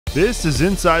This is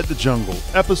Inside the Jungle,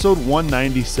 episode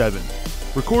 197,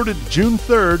 recorded June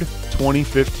 3rd,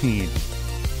 2015.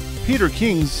 Peter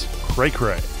King's Cray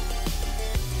Cray.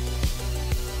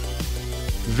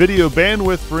 Video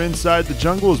bandwidth for Inside the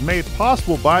Jungle is made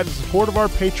possible by the support of our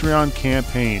Patreon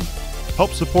campaign.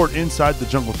 Help support Inside the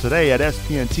Jungle today at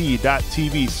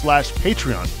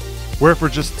spnt.tv/Patreon, where for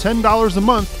just $10 a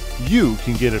month, you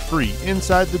can get a free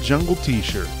Inside the Jungle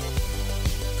t-shirt.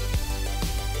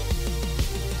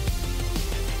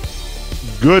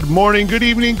 Good morning, good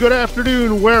evening, good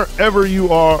afternoon, wherever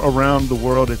you are around the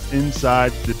world. It's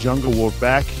Inside the Jungle. We're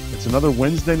back. It's another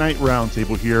Wednesday night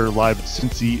roundtable here live at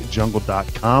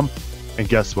cincyjungle.com. And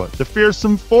guess what? The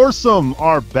Fearsome Foursome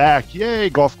are back.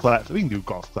 Yay, golf clap. We can do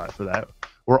golf clap for that.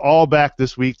 We're all back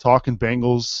this week talking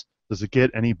Bengals. Does it get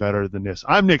any better than this?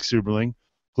 I'm Nick Suberling.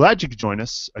 Glad you could join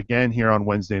us again here on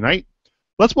Wednesday night.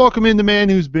 Let's welcome in the man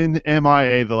who's been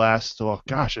MIA the last, oh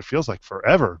gosh, it feels like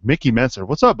forever. Mickey Mentzer.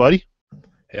 What's up, buddy?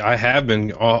 I have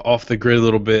been off the grid a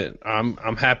little bit. I'm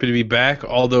happy to be back,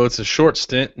 although it's a short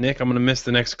stint. Nick, I'm going to miss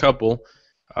the next couple.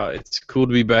 It's cool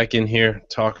to be back in here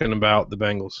talking about the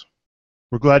Bengals.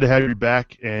 We're glad to have you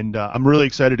back, and I'm really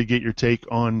excited to get your take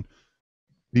on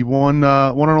the one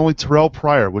and only Terrelle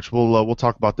Pryor, which we'll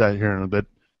talk about that here in a bit.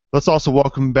 Let's also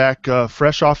welcome back,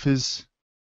 fresh off his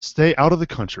stay out of the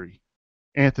country,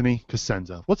 Anthony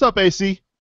Cosenza. What's up, AC?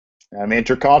 I'm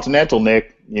intercontinental,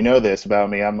 Nick. You know this about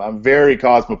me. I'm very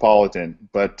cosmopolitan,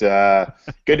 but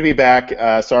good to be back.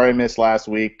 Sorry I missed last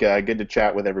week. Good to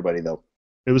chat with everybody, though.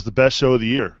 It was the best show of the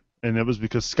year, and it was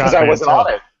because Scott. Because I wasn't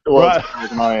on it. Right. I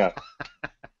wasn't on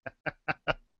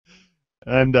it.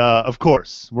 And of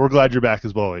course, we're glad you're back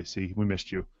as well, AC. We missed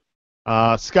you.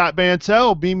 Scott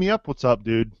Bantel, beam me up. What's up,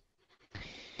 dude?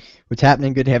 What's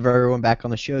happening? Good to have everyone back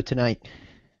on the show tonight.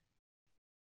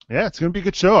 Yeah, it's going to be a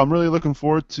good show. I'm really looking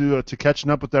forward to catching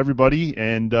up with everybody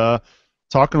and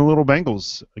talking a little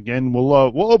Bengals. Again, we'll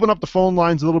open up the phone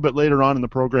lines a little bit later on in the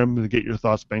program to get your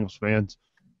thoughts, Bengals fans.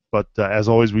 But as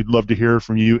always, we'd love to hear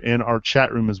from you in our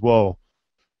chat room as well.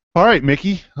 All right,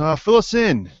 Mickey, fill us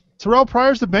in. Terrelle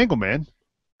Pryor's the Bengal, man.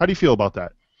 How do you feel about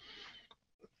that?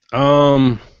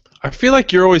 I feel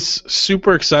like you're always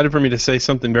super excited for me to say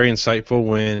something very insightful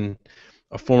when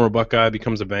a former Buckeye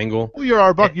becomes a Bengal. Well, you're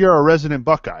a resident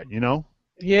Buckeye, you know.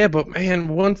 Yeah, but man,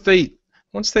 once they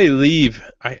leave,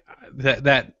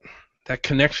 that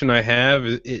connection I have,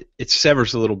 it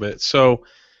severs a little bit. So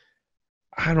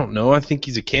I don't know. I think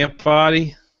he's a camp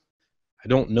body. I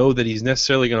don't know that he's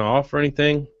necessarily going to offer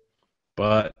anything,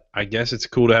 but I guess it's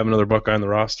cool to have another Buckeye on the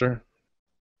roster.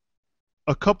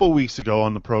 A couple weeks ago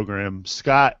on the program,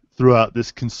 Scott threw out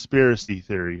this conspiracy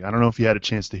theory. I don't know if you had a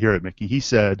chance to hear it, Mickey. He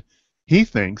said he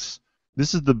thinks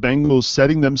this is the Bengals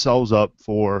setting themselves up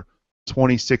for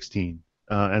 2016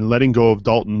 and letting go of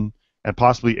Dalton and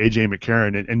possibly A.J.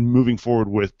 McCarron and moving forward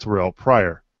with Terrelle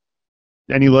Pryor.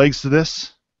 Any legs to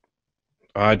this?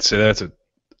 I'd say that's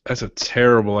a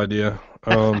terrible idea.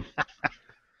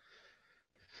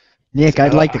 Nick,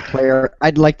 I'd like to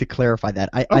clarify that.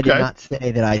 I Okay. did not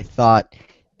say that I thought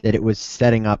that it was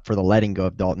setting up for the letting go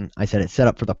of Dalton. I said it's set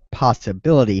up for the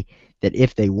possibility that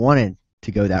if they wanted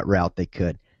to go that route, they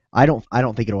could. I don't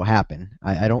think it will happen.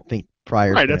 I don't think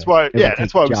Pryor. Right. That's why we said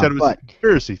it was a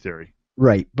conspiracy theory.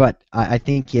 Right, but I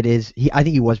think it is. I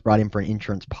think he was brought in for an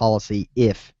insurance policy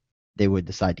if they would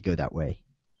decide to go that way.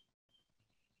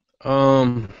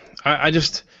 I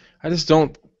just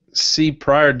don't see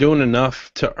Pryor doing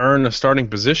enough to earn a starting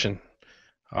position.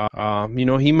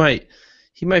 He might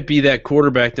be that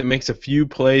quarterback that makes a few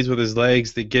plays with his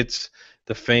legs that gets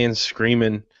the fans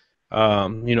screaming.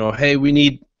 Hey, we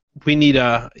need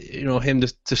him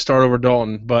to start over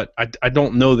Dalton, but I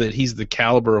don't know that he's the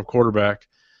caliber of quarterback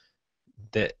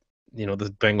that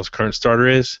the Bengals' current starter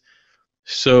is.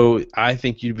 So I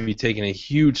think you'd be taking a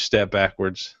huge step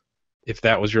backwards if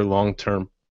that was your long-term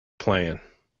plan.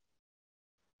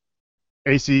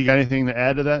 AC, you got anything to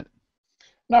add to that?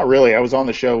 Not really. I was on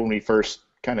the show when we first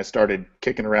kind of started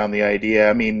kicking around the idea.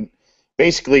 I mean,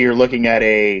 basically you're looking at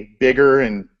a bigger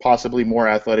and possibly more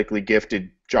athletically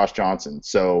gifted Josh Johnson.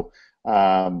 So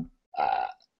I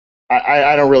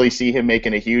don't really see him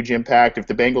making a huge impact. If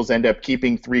the Bengals end up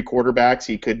keeping three quarterbacks,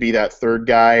 he could be that third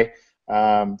guy.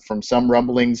 From some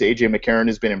rumblings, A.J. McCarron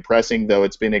has been impressing, though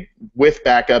it's been with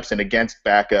backups and against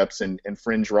backups and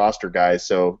fringe roster guys.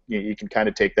 So you can kind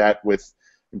of take that with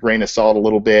a grain of salt a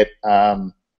little bit.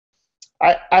 I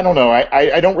don't know.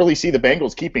 I don't really see the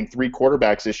Bengals keeping three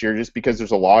quarterbacks this year just because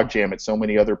there's a logjam at so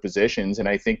many other positions, and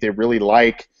I think they really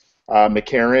like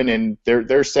McCarron, and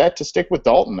they're set to stick with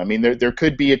Dalton. I mean, there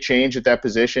could be a change at that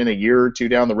position a year or two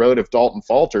down the road if Dalton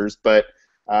falters, but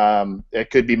It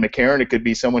could be McCarron. It could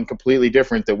be someone completely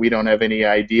different that we don't have any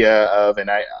idea of.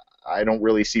 And I don't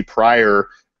really see Pryor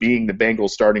being the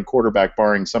Bengals starting quarterback,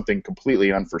 barring something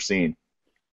completely unforeseen.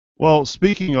 Well,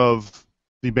 speaking of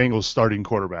the Bengals starting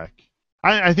quarterback,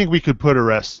 I think we could put to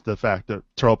rest the fact that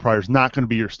Terrelle Pryor is not going to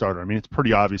be your starter. I mean, it's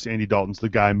pretty obvious Andy Dalton's the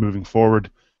guy moving forward.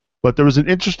 But there was an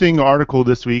interesting article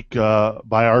this week by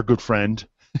our good friend,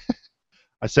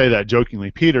 I say that jokingly,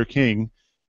 Peter King,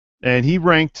 and he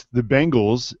ranked the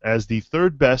Bengals as the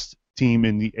third best team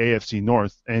in the AFC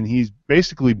North, and he's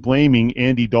basically blaming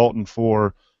Andy Dalton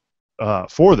for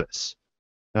this.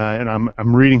 And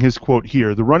I'm reading his quote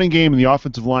here. The running game and the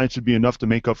offensive line should be enough to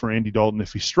make up for Andy Dalton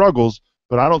if he struggles,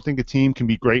 but I don't think a team can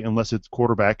be great unless its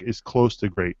quarterback is close to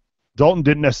great. Dalton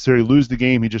didn't necessarily lose the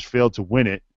game, he just failed to win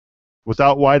it.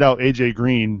 Without wideout A.J.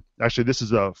 Green, actually this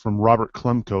is from Robert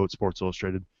Klemko at Sports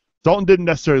Illustrated. Dalton didn't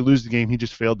necessarily lose the game, he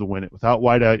just failed to win it. Without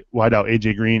wideout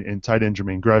A.J. Green and tight end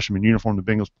Jermaine Gresham in uniform, the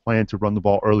Bengals planned to run the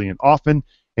ball early and often,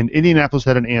 and Indianapolis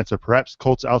had an answer. Perhaps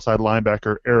Colts outside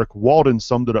linebacker Eric Walden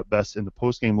summed it up best in the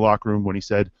postgame locker room when he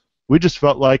said, "We just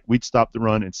felt like we'd stop the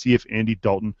run and see if Andy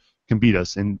Dalton can beat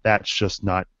us, and that's just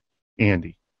not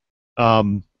Andy."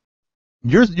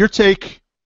 Your take,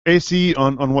 AC,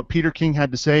 on what Peter King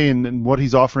had to say and what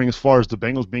he's offering as far as the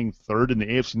Bengals being third in the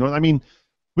AFC North. I mean,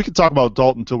 we could talk about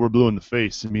Dalton until we're blue in the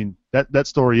face. I mean, that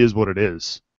story is what it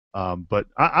is. But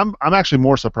I'm actually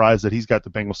more surprised that he's got the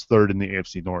Bengals third in the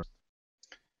AFC North.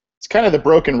 It's kind of the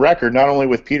broken record, not only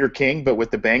with Peter King, but with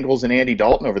the Bengals and Andy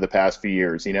Dalton over the past few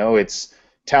years. You know, it's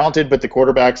talented, but the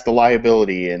quarterback's the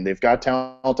liability, and they've got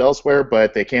talent elsewhere,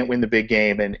 but they can't win the big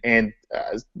game. And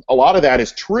a lot of that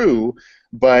is true,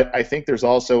 but I think there's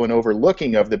also an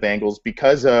overlooking of the Bengals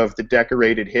because of the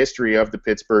decorated history of the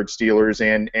Pittsburgh Steelers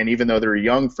and even though they're a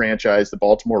young franchise, the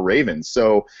Baltimore Ravens.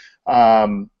 So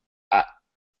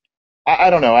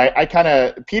I don't know. I kind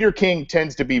of Peter King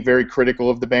tends to be very critical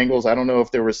of the Bengals. I don't know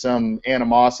if there was some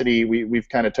animosity. We've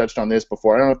kind of touched on this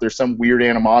before. I don't know if there's some weird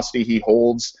animosity he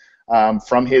holds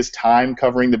from his time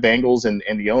covering the Bengals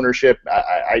and the ownership.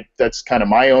 That's kind of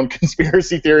my own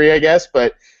conspiracy theory, I guess.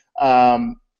 But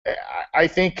I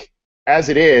think as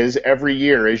it is, every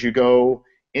year as you go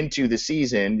into the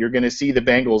season, you're going to see the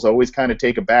Bengals always kind of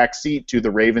take a back seat to the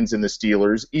Ravens and the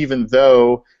Steelers, even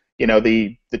though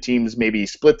the teams maybe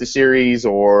split the series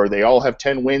or they all have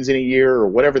 10 wins in a year or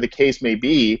whatever the case may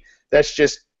be. That's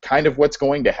just kind of what's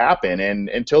going to happen. And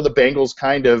until the Bengals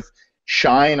kind of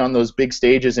shine on those big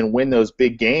stages and win those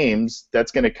big games,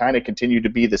 that's going to kind of continue to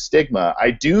be the stigma.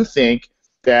 I do think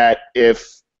that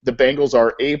if the Bengals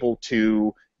are able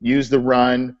to use the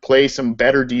run, play some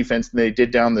better defense than they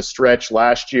did down the stretch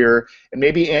last year, and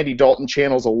maybe Andy Dalton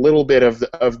channels a little bit of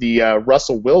the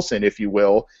Russell Wilson, if you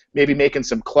will, maybe making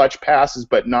some clutch passes,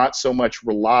 but not so much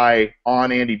rely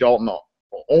on Andy Dalton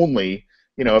only.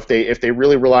 If they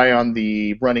really rely on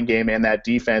the running game and that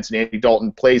defense, and Andy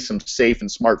Dalton plays some safe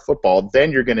and smart football,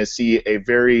 then you're going to see a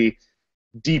very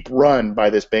deep run by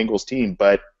this Bengals team.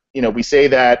 But we say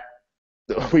that.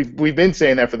 We've been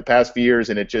saying that for the past few years,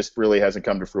 and it just really hasn't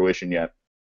come to fruition yet.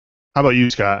 How about you,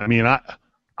 Scott? I mean,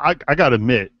 I got to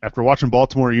admit, after watching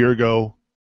Baltimore a year ago,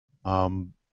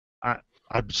 I'm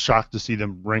shocked to see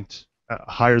them ranked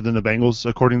higher than the Bengals,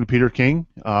 according to Peter King.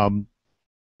 But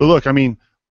look, I mean,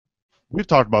 we've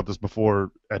talked about this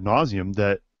before ad nauseum,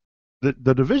 that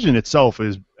the division itself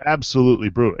is absolutely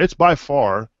brutal. It's by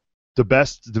far the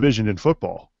best division in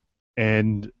football,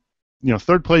 and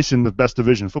third place in the best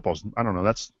division in football, I don't know,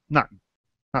 that's not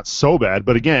so bad.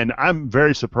 But again, I'm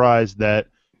very surprised that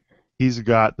he's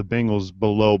got the Bengals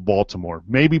below Baltimore.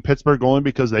 Maybe Pittsburgh only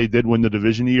because they did win the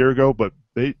division a year ago, but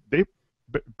they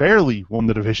barely won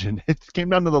the division. It came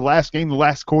down to the last game, the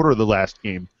last quarter of the last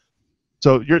game.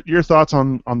 So your thoughts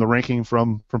on the ranking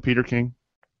from Peter King?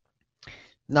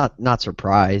 Not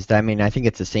surprised. I mean, I think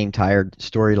it's the same tired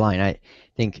storyline. I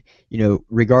think,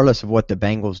 regardless of what the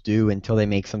Bengals do until they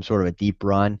make some sort of a deep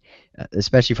run,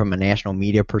 especially from a national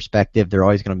media perspective, they're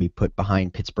always going to be put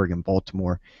behind Pittsburgh and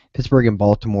Baltimore. Pittsburgh and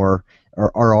Baltimore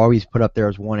are always put up there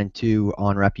as 1 and 2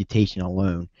 on reputation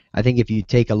alone. I think if you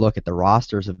take a look at the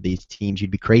rosters of these teams,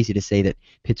 you'd be crazy to say that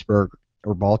Pittsburgh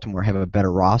or Baltimore have a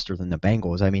better roster than the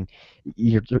Bengals. I mean,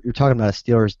 you're talking about a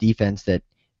Steelers defense that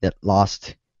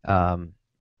lost.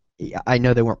 I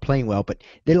know they weren't playing well, but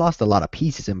they lost a lot of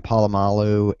pieces in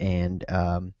Palomalu and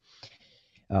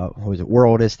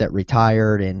Aroldis that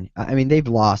retired, and I mean they've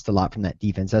lost a lot from that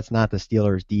defense. That's not the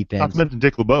Steelers' defense. Not to mention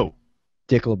Dick LeBeau.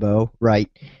 Dick LeBeau, right?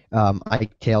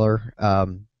 Ike Taylor.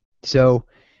 So,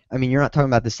 I mean, you're not talking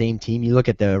about the same team. You look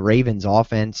at the Ravens'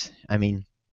 offense. I mean,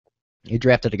 He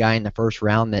drafted a guy in the first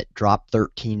round that dropped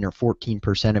 13 or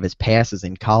 14% of his passes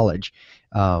in college.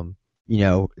 So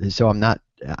I'm not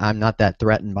that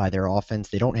threatened by their offense.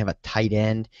 They don't have a tight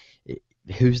end.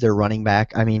 Who's their running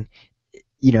back? I mean,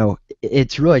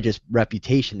 it's really just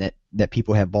reputation that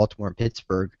people have Baltimore and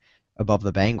Pittsburgh above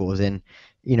the Bengals. And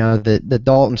the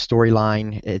Dalton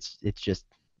storyline, it's just,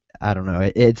 I don't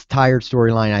know, it's tired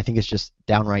storyline. I think it's just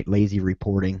downright lazy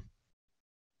reporting.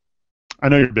 I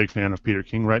know you're a big fan of Peter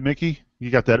King, right, Mickey? You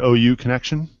got that OU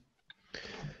connection?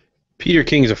 Peter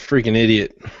King's a freaking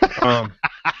idiot.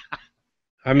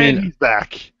 I mean, and he's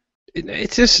back.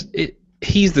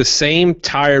 He's the same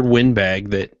tired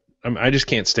windbag that I just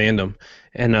can't stand him.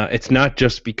 And it's not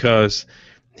just because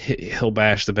he'll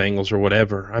bash the Bengals or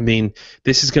whatever. I mean,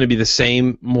 this is going to be the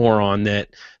same moron that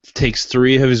takes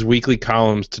 3 of his weekly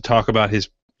columns to talk about his,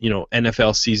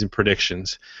 NFL season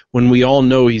predictions when we all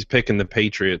know he's picking the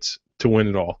Patriots to win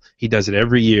it all. He does it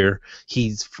every year.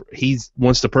 He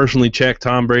wants to personally check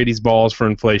Tom Brady's balls for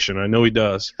inflation. I know he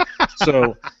does.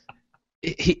 So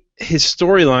his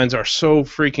storylines are so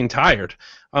freaking tired.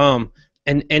 And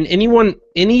I'm going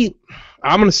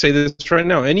to say this right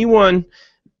now. Anyone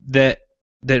that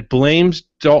blames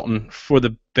Dalton for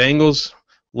the Bengals'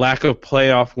 lack of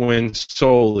playoff wins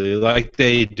solely, like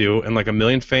they do, and like a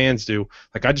million fans do,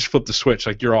 like I just flipped the switch,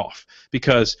 like you're off,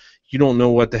 because you don't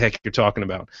know what the heck you're talking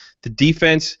about. The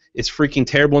defense is freaking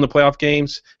terrible in the playoff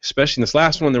games, especially in this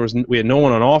last one. We had no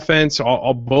one on offense.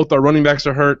 Both our running backs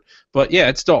are hurt. But yeah,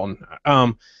 it's Dalton.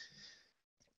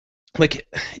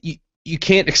 You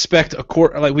can't expect a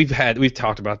quarter, like we've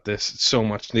talked about this so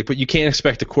much, but you can't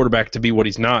expect a quarterback to be what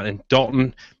he's not. And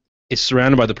Dalton is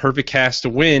surrounded by the perfect cast to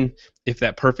win if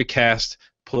that perfect cast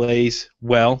plays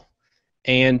well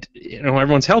and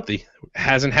everyone's healthy.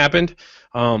 Hasn't happened.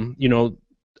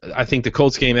 I think the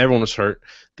Colts game, everyone was hurt.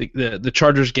 The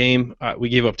Chargers game, we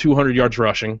gave up 200 yards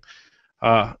rushing.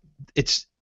 It's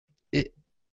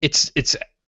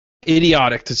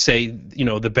idiotic to say,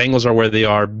 the Bengals are where they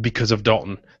are because of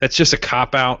Dalton. That's just a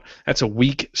cop-out. That's a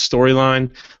weak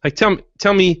storyline. Like,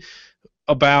 tell me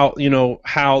about,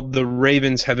 how the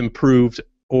Ravens have improved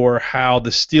or how the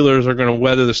Steelers are going to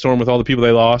weather the storm with all the people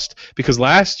they lost. Because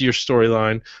last year's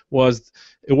storyline was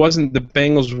it wasn't the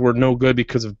Bengals were no good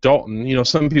because of Dalton.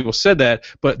 Some people said that,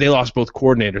 but they lost both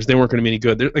coordinators. They weren't going to be any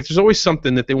good. There's always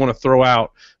something that they want to throw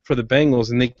out for the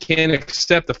Bengals, and they can't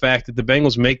accept the fact that the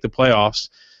Bengals make the playoffs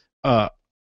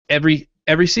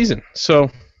every season. So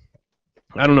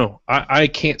I don't know. I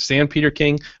can't stand Peter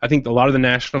King. I think a lot of the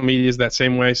national media is that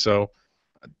same way, so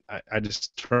I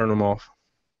just turn them off.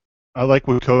 I like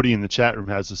what Cody in the chat room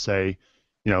has to say.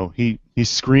 He's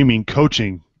screaming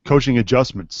coaching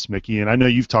adjustments, Mickey, and I know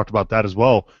you've talked about that as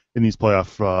well in these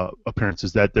playoff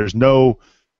appearances, that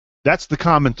that's the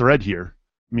common thread here.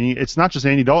 I mean, it's not just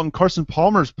Andy Dalton. Carson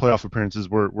Palmer's playoff appearances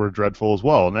were dreadful as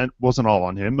well, and that wasn't all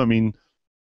on him. I mean,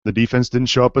 the defense didn't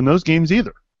show up in those games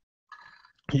either.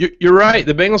 You're right.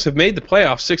 The Bengals have made the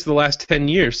playoffs 6 of the last 10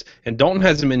 years, and Dalton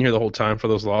hasn't been here the whole time for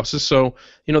those losses. So,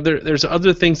 there's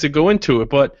other things that go into it.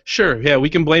 But sure, yeah, we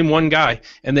can blame one guy,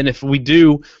 and then if we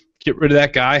do get rid of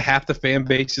that guy, half the fan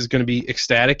base is going to be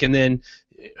ecstatic, and then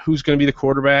who's going to be the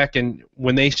quarterback? And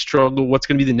when they struggle, what's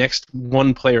going to be the next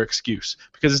one-player excuse?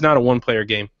 Because it's not a one-player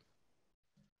game.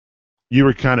 You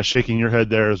were kind of shaking your head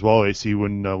there as well, AC,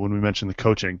 when we mentioned the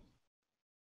coaching.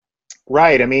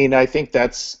 Right. I mean, I think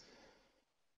that's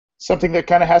something that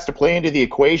kind of has to play into the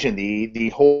equation, the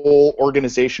whole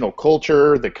organizational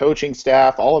culture, the coaching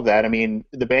staff, all of that. I mean,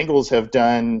 the Bengals have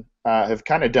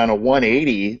kind of done a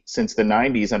 180 since the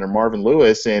 90s under Marvin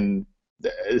Lewis, and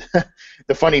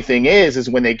the funny thing is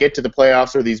when they get to the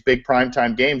playoffs or these big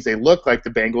primetime games, they look like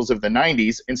the Bengals of the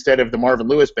 90s instead of the Marvin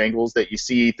Lewis Bengals that you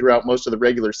see throughout most of the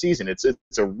regular season. It's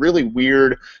a really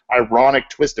weird, ironic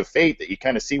twist of fate that you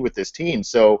kind of see with this team.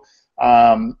 So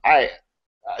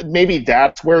maybe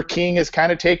that's where King has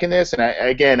kind of taken this, and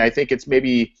I think it's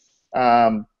maybe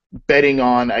betting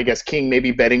on, I guess King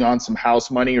maybe betting on some house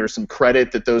money or some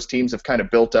credit that those teams have kind of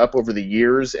built up over the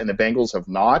years, and the Bengals have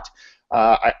not.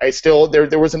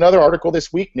 There was another article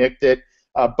this week, Nick, that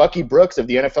Bucky Brooks of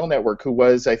the NFL Network, who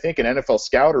was, I think, an NFL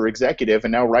scout or executive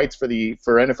and now writes for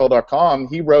NFL.com,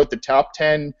 he wrote the top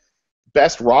 10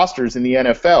 best rosters in the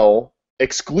NFL,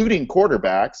 excluding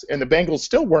quarterbacks, and the Bengals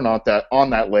still weren't on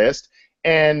that list.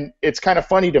 And it's kind of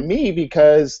funny to me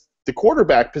because the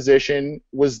quarterback position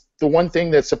was the one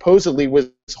thing that supposedly was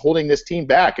holding this team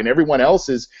back, and everyone else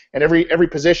is, and every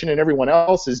position and everyone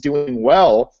else is doing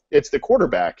well. It's the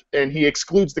quarterback, and he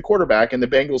excludes the quarterback, and the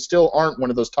Bengals still aren't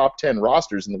one of those top 10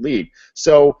 rosters in the league.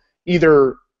 So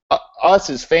either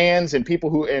us as fans and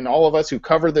people and all of us who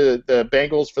cover the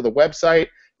Bengals for the website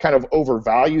kind of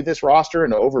overvalue this roster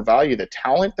and overvalue the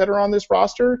talent that are on this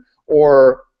roster,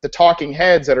 or the talking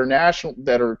heads that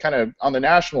are kind of on the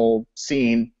national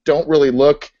scene don't really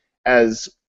look as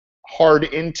hard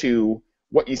into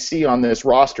what you see on this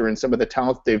roster and some of the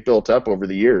talent they've built up over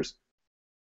the years?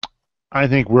 I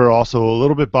think we're also a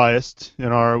little bit biased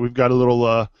we've got a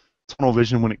little tunnel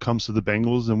vision when it comes to the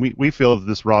Bengals, and we feel that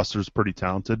this roster is pretty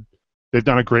talented. They've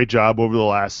done a great job over the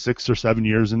last 6 or 7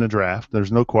 years in the draft.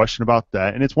 There's no question about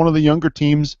that, and it's one of the younger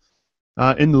teams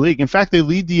in the league. In fact, they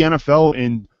lead the NFL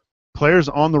in players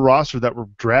on the roster that were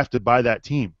drafted by that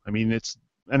team. I mean, it's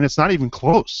not even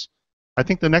close. I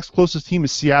think the next closest team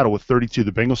is Seattle with 32.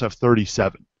 The Bengals have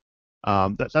 37.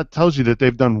 That tells you that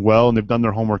they've done well and they've done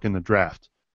their homework in the draft.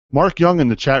 Mark Young in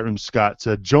the chat room, Scott,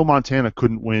 said Joe Montana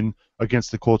couldn't win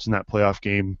against the Colts in that playoff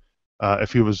game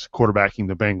if he was quarterbacking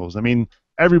the Bengals. I mean,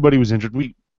 everybody was injured.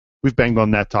 We've banged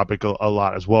on that topic a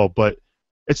lot as well, but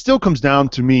it still comes down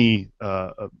to me.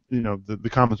 The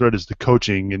common thread is the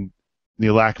coaching and the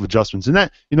lack of adjustments,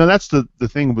 and that's the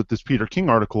thing with this Peter King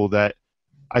article that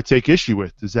I take issue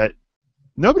with, is that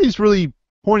nobody's really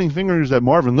pointing fingers at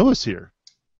Marvin Lewis here.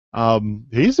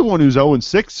 He's the one who's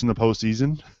 0-6 in the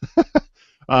postseason.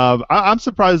 I'm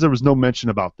surprised there was no mention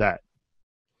about that.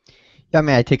 Yeah, I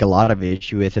mean, I take a lot of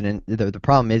issue with it, and the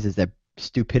problem is that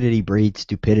stupidity breeds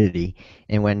stupidity,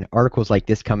 and when articles like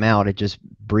this come out, it just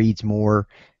breeds more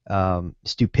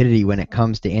stupidity when it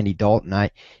comes to Andy Dalton.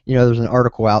 There's an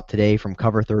article out today from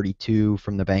Cover 32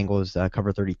 from the Bengals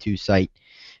Cover 32 site,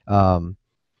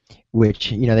 which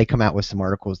they come out with some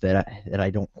articles that I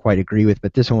don't quite agree with,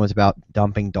 but this one was about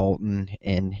dumping Dalton,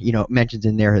 and it mentions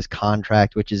in there his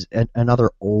contract, which is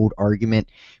another old argument,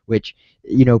 which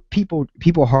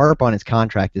people harp on his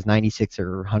contract, his 96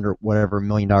 or 100 whatever $1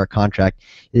 million contract.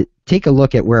 Take a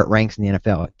look at where it ranks in the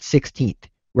NFL. 16th.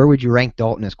 Where would you rank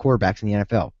Dalton as quarterbacks in the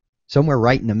NFL? Somewhere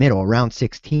right in the middle, around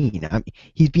 16. I mean,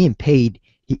 he's being paid.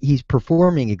 He's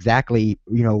performing exactly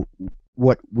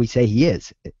what we say he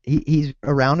is. He's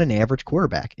around an average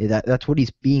quarterback. That's what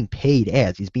he's being paid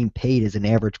as. He's being paid as an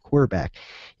average quarterback.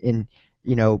 And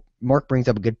Mark brings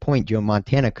up a good point. Joe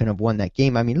Montana couldn't have won that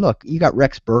game. I mean, look, you got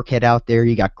Rex Burkhead out there,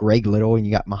 you got Greg Little, and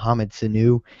you got Mohamed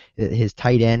Sanu. His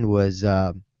tight end was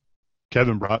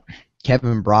Kevin Brock.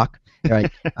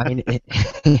 Right. I mean,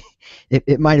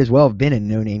 it might as well have been a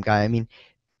no-name guy. I mean,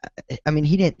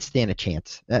 he didn't stand a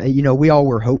chance. We all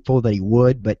were hopeful that he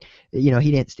would, but he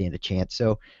didn't stand a chance.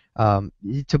 So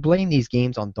to blame these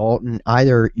games on Dalton,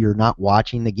 either you're not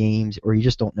watching the games or you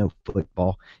just don't know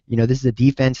football. This is a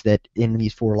defense that in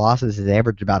these 4 losses has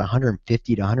averaged about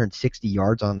 150 to 160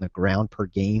 yards on the ground per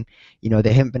game.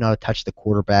 They haven't been able to touch the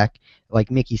quarterback. Like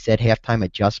Mickey said, halftime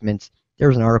adjustments. There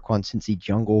was an article on Cincy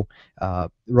Jungle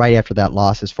right after that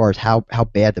loss as far as how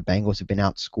bad the Bengals have been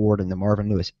outscored in the Marvin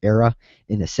Lewis era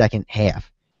in the second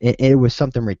half. It was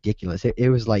something ridiculous. It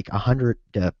was like 100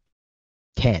 to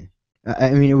 10.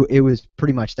 I mean, it was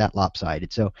pretty much that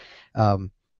lopsided. So,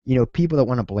 people that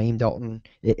want to blame Dalton,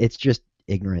 it's just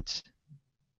ignorance.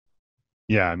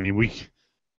 Yeah, I mean,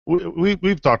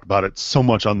 we've talked about it so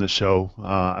much on this show.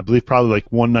 I believe probably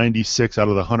like 196 out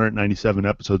of the 197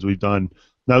 episodes we've done.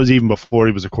 That was even before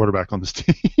he was a quarterback on this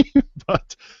team.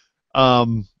 But I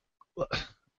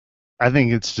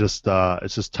think it's just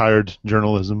tired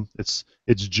journalism. It's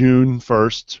June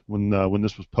 1st when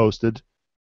this was posted.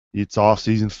 It's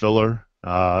off-season filler.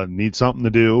 Need something to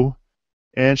do,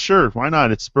 and sure, why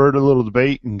not? It spurred a little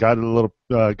debate and got the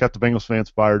Bengals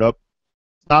fans fired up.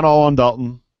 It's not all on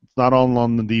Dalton. It's not all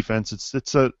on the defense.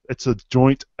 It's a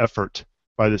joint effort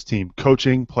by this team.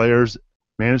 Coaching, players,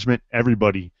 management,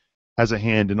 everybody has a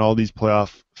hand in all these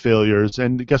playoff failures,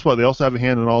 and guess what? They also have a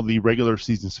hand in all the regular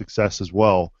season success as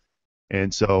well.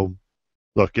 And so,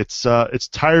 look, it's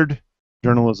tired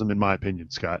journalism, in my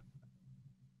opinion, Scott.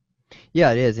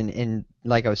 Yeah, it is, and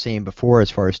like I was saying before,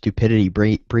 as far as stupidity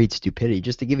breeds stupidity.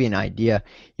 Just to give you an idea,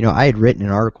 I had written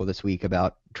an article this week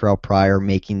about Terrelle Pryor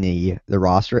making the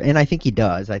roster, and I think he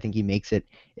does. I think he makes it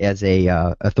as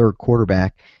a third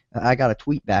quarterback. I got a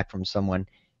tweet back from someone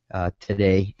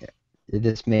today.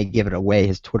 This may give it away.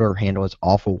 His Twitter handle is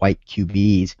Awful White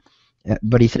QBs.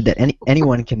 But he said that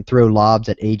anyone can throw lobs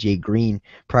at A.J. Green.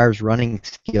 Pryor's running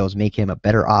skills make him a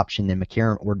better option than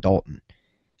McCarron or Dalton.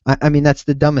 I mean, that's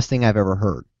the dumbest thing I've ever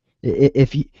heard.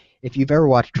 If you've ever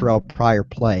watched Terrelle Pryor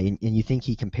play and you think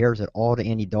he compares it all to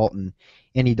Andy Dalton,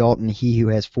 he who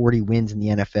has 40 wins in the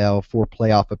NFL, 4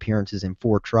 playoff appearances and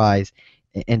 4 tries,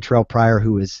 and Terrelle Pryor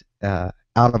who is out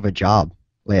of a job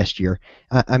last year.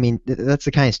 I mean, that's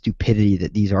the kind of stupidity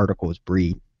that these articles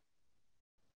breed.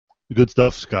 Good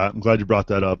stuff, Scott. I'm glad you brought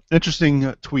that up.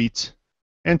 Interesting tweet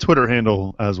and Twitter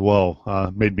handle as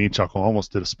well. Made me chuckle.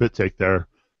 Almost did a spit take there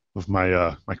with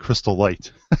my my Crystal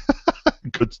Light.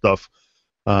 Good stuff,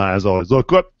 as always.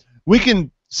 Look, we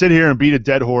can sit here and beat a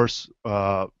dead horse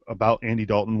about Andy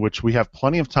Dalton, which we have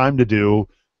plenty of time to do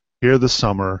here this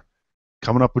summer,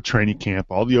 coming up with training camp,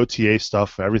 all the OTA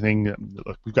stuff, everything.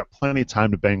 Look, we've got plenty of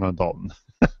time to bang on Dalton.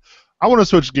 I want to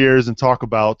switch gears and talk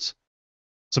about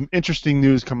some interesting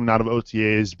news coming out of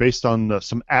OTAs based on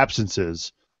some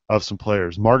absences of some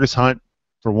players. Margus Hunt,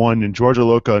 for one, and George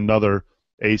Iloka, another.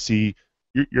 AC,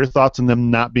 your thoughts on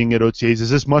them not being at OTAs? Is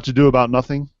this much ado about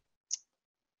nothing?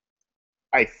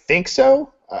 I think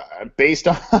so. Based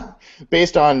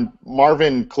on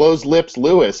Marvin Closed Lips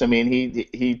Lewis. I mean,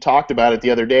 he talked about it the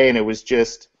other day, and it was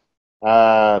just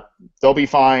they'll be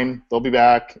fine, they'll be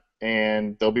back,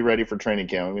 and they'll be ready for training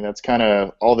camp. I mean, that's kind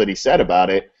of all that he said about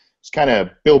it. It's kind of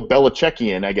Bill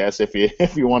Belichickian, I guess, if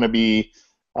you want to be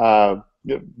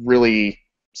really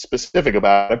specific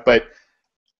about it. But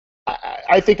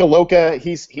I think Iloka,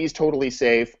 he's totally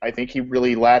safe. I think he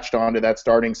really latched onto that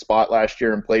starting spot last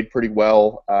year and played pretty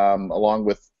well, along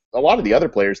with a lot of the other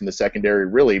players in the secondary,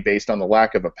 really, based on the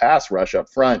lack of a pass rush up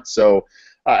front. So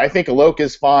I think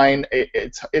Iloka's fine.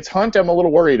 It's Hunt I'm a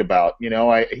little worried about. You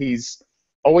know, he's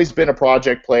always been a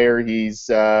project player. He's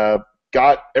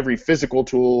got every physical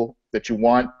tool that you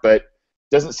want, but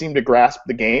doesn't seem to grasp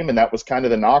the game, and that was kind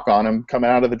of the knock on him coming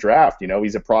out of the draft. You know,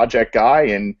 he's a project guy,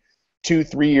 and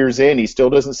 2-3 years in, he still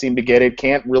doesn't seem to get it,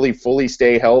 can't really fully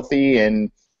stay healthy,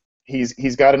 and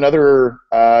he's got another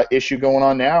issue going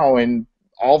on now, and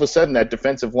all of a sudden that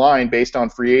defensive line, based on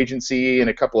free agency and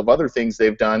a couple of other things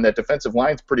they've done, that defensive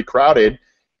line's pretty crowded.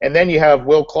 And then you have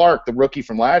Will Clark, the rookie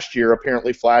from last year,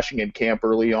 apparently flashing in camp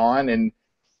early on, and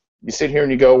you sit here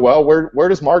and you go, well, where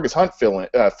does Margus Hunt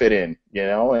fit in? You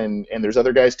know, and there's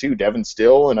other guys too, Devin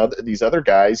Still and these other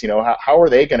guys. You know, how are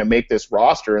they going to make this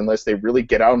roster unless they really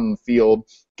get out on the field,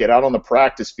 get out on the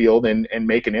practice field, and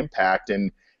make an impact?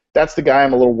 And that's the guy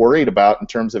I'm a little worried about in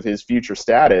terms of his future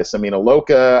status. I mean,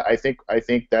 Iloka, I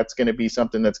think that's going to be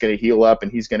something that's going to heal up,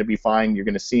 and he's going to be fine. You're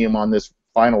going to see him on this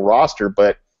final roster,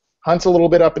 but Hunt's a little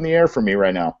bit up in the air for me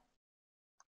right now.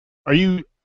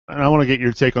 And I want to get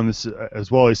your take on this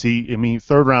as well. I mean,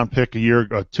 third-round pick 2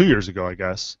 years ago, I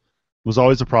guess, was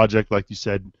always a project, like you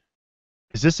said.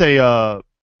 Is this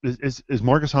is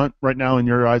Margus Hunt right now in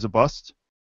your eyes a bust?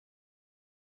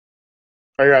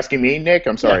 Are you asking me, Nick?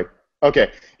 I'm sorry. Yeah.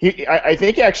 Okay. I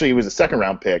think actually he was a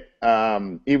second-round pick.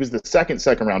 He was the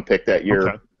second-round pick that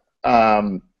year.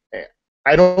 Okay.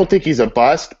 I don't think he's a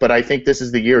bust, but I think this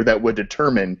is the year that would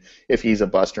determine if he's a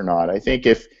bust or not. I think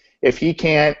if he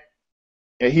can't,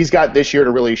 he's got this year to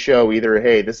really show either,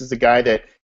 hey, this is a guy that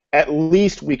at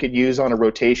least we could use on a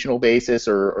rotational basis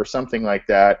or something like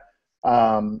that,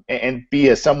 and be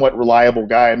a somewhat reliable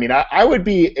guy. I mean, I would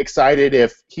be excited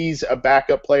if he's a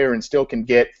backup player and still can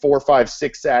get 4, 5,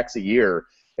 6 sacks a year.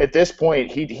 At this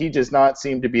point, he does not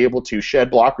seem to be able to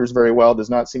shed blockers very well,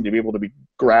 does not seem to be able to be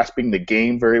grasping the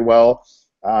game very well,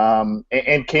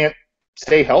 and can't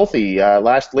stay healthy.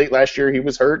 Late last year he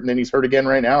was hurt, and then he's hurt again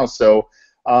right now. So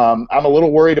I'm a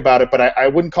little worried about it, but I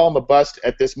wouldn't call him a bust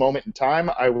at this moment in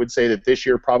time. I would say that this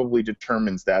year probably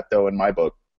determines that, though, in my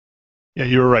book. Yeah,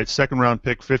 you were right. Second-round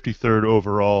pick, 53rd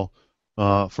overall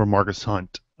for Margus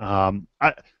Hunt.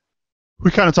 We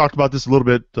kind of talked about this a little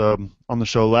bit on the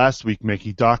show last week,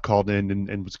 Mickey. Doc called in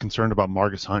and was concerned about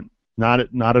Margus Hunt. Not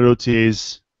at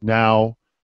OTAs now.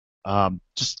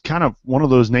 Just kind of one of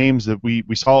those names that we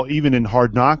saw even in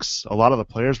Hard Knocks. A lot of the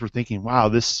players were thinking,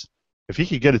 wow, if he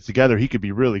could get it together, he could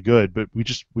be really good, but we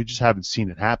just haven't seen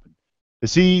it happen.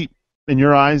 Is he, in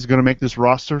your eyes, going to make this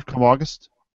roster come August?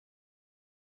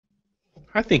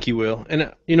 I think he will.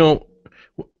 And, you know,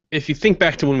 if you think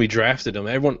back to when we drafted him,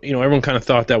 everyone kind of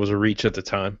thought that was a reach at the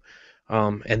time.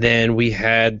 And then we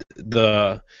had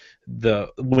the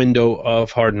window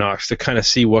of Hard Knocks to kind of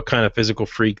see what kind of physical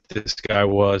freak this guy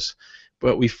was.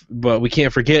 But we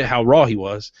can't forget how raw he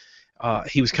was.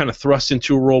 He was kind of thrust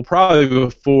into a role probably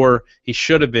before he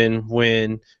should have been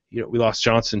when we lost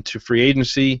Johnson to free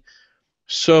agency.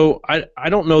 So I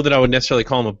don't know that I would necessarily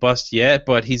call him a bust yet,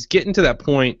 but he's getting to that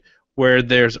point where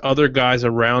there's other guys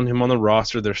around him on the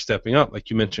roster that are stepping up, like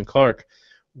you mentioned Clark,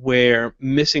 where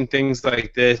missing things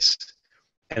like this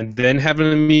and then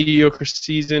having a mediocre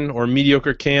season or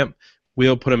mediocre camp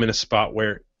will put him in a spot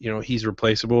where he's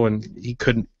replaceable and he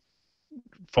couldn't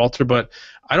falter. But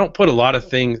I don't put a lot of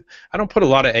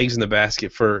eggs in the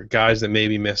basket for guys that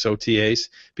maybe miss OTAs,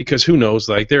 because who knows?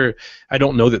 I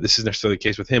don't know that this is necessarily the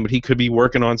case with him, but he could be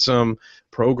working on some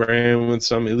program with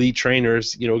some elite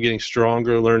trainers, getting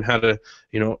stronger, learn how to,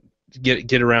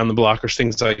 get around the blockers,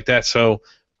 things like that. So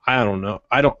I don't know.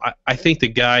 I think the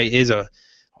guy is a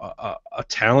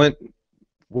talent.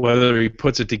 Whether he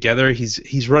puts it together,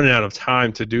 he's running out of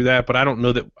time to do that. But I don't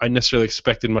know that I necessarily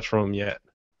expected much from him yet.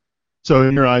 So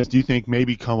in your eyes, do you think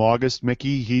maybe come August,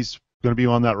 Mickey, he's going to be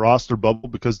on that roster bubble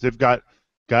because they've got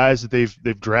guys that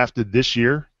they've drafted this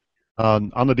year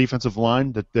on the defensive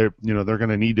line that they're going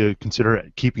to need to consider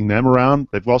keeping them around.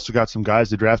 They've also got some guys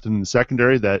they drafted in the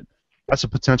secondary that's a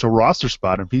potential roster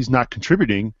spot. If he's not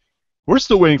contributing, we're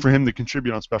still waiting for him to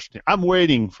contribute on special teams. I'm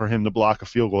waiting for him to block a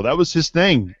field goal. That was his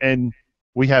thing, and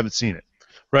we haven't seen it.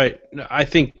 Right. I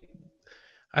think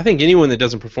anyone that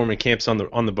doesn't perform in camp's on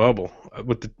the bubble.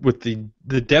 With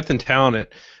the depth and talent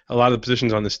at a lot of the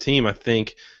positions on this team, I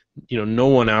think no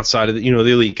one outside of the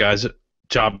elite guys'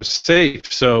 job is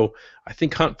safe. So I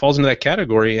think Hunt falls into that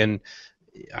category, and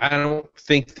I don't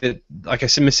think that, like I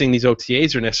said, missing these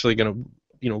OTAs are necessarily going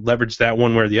to leverage that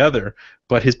one way or the other.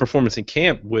 But his performance in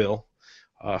camp will.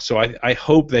 So I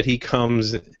hope that he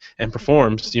comes and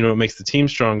performs. It makes the team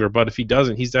stronger. But if he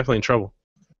doesn't, he's definitely in trouble.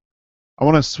 I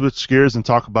want to switch gears and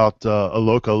talk about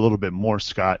Aloka a little bit more,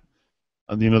 Scott.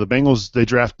 The Bengals, they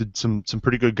drafted some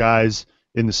pretty good guys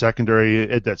in the secondary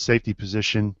at that safety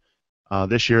position.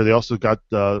 This year, they also got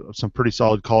some pretty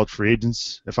solid college free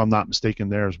agents, if I'm not mistaken,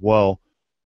 there as well.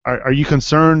 Are you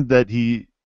concerned that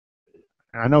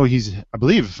I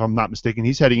believe, if I'm not mistaken,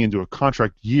 he's heading into a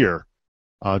contract year,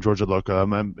 George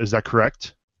Aloka. Is that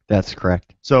correct? That's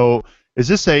correct. So is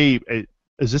this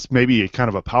is this maybe a kind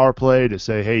of a power play to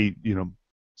say, hey,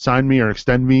 sign me or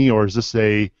extend me, or is this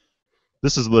a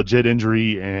legit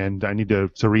injury and I need to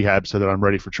rehab so that I'm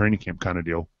ready for training camp kind of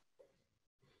deal?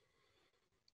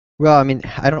 Well, I mean,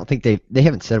 I don't think they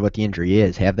haven't said what the injury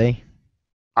is, have they?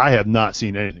 I have not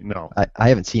seen anything, no. I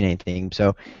haven't seen anything.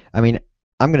 So, I mean,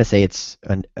 I'm going to say it's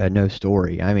a no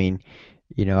story. I mean,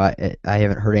 I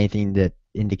haven't heard anything that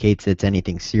indicates it's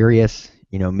anything serious.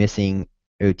 Missing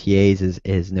OTAs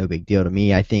is no big deal to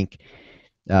me. I think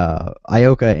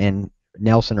Ioka and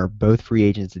Nelson are both free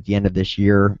agents at the end of this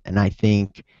year, and I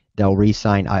think they'll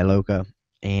re-sign Ioka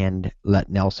and let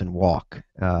Nelson walk.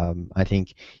 I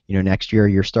think next year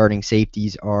your starting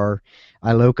safeties are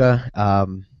Ioka,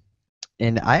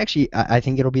 and I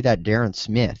think it'll be that Darren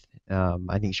Smith.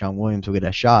 I think Sean Williams will get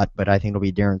a shot, but I think it'll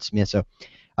be Darren Smith. So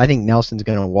I think Nelson's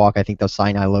going to walk. I think they'll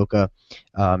sign Ioka.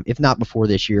 If not before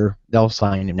this year, they'll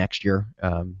sign him next year.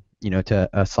 To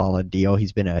a solid deal.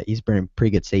 He's been a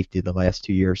pretty good safety the last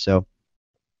 2 years. So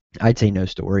I'd say no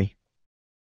story.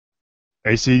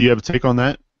 AC, do you have a take on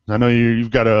that? I know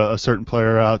you've got a certain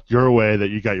player out your way that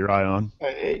you got your eye on.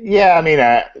 Yeah, I mean,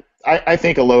 I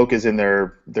think Aloka is in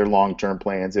their long-term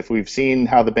plans. If we've seen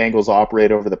how the Bengals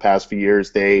operate over the past few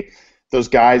years, those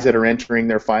guys that are entering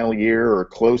their final year or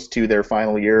close to their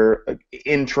final year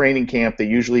in training camp, they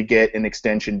usually get an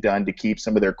extension done to keep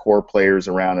some of their core players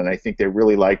around, and I think they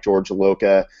really like George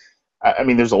Aloka. I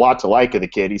mean, there's a lot to like of the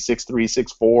kid. He's 6'3",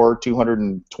 6'4",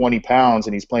 220 pounds,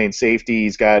 and he's playing safety.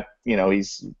 He's got,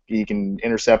 he can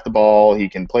intercept the ball. He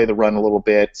can play the run a little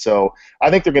bit. So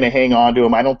I think they're going to hang on to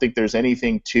him. I don't think there's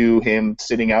anything to him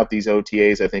sitting out these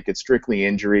OTAs. I think it's strictly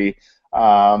injury.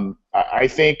 I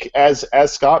think, as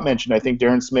Scott mentioned, I think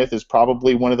Darren Smith is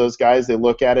probably one of those guys they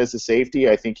look at as a safety.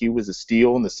 I think he was a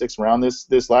steal in the 6th round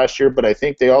this last year, but I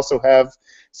think they also have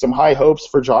some high hopes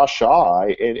for Josh Shaw,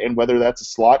 and whether that's a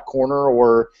slot corner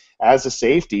or as a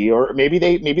safety, or maybe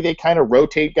they kind of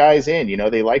rotate guys in.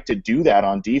 They like to do that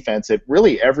on defense at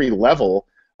really every level.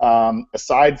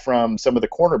 Aside from some of the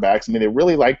cornerbacks, I mean, they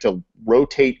really like to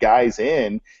rotate guys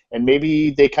in, and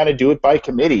maybe they kind of do it by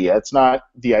committee. That's not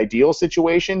the ideal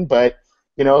situation, but,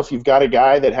 if you've got a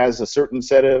guy that has a certain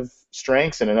set of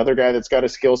strengths and another guy that's got a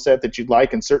skill set that you'd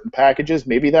like in certain packages,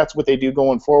 maybe that's what they do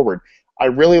going forward. I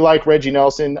really like Reggie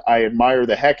Nelson. I admire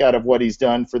the heck out of what he's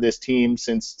done for this team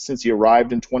since he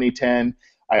arrived in 2010.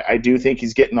 I do think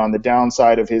he's getting on the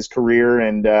downside of his career,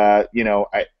 and,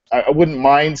 I wouldn't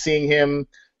mind seeing him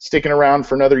sticking around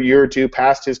for another year or two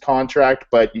past his contract,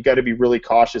 but you got to be really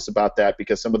cautious about that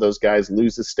because some of those guys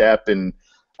lose a step and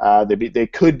they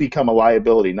could become a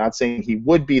liability. Not saying he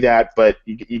would be that, but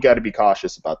you got to be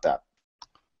cautious about that.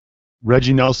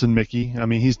 Reggie Nelson, Mickey, I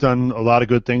mean, he's done a lot of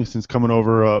good things since coming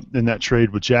over in that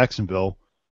trade with Jacksonville.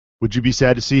 Would you be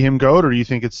sad to see him go, or do you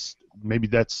think maybe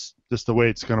that's just the way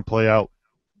it's going to play out?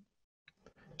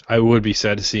 I would be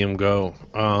sad to see him go.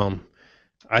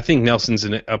 I think Nelson's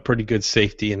a pretty good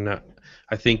safety, and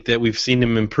I think that we've seen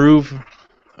him improve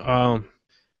a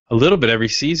little bit every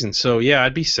season. So yeah,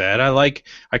 I'd be sad.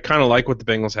 I kind of like what the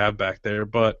Bengals have back there,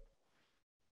 but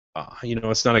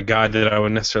it's not a guy that I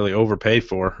would necessarily overpay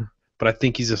for. But I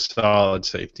think he's a solid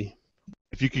safety.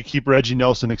 If you could keep Reggie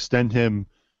Nelson, extend him,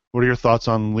 What are your thoughts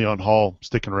on Leon Hall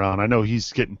sticking around? I know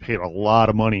he's getting paid a lot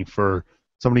of money for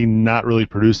somebody not really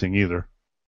producing either.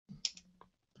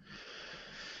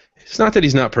 It's not that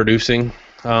he's not producing.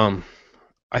 I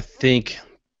think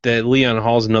that Leon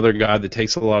Hall's another guy that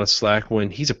takes a lot of slack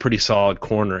when he's a pretty solid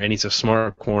corner and he's a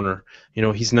smart corner. You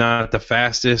know, he's not the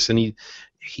fastest and he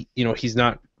he's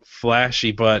not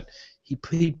flashy, but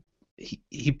he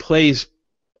plays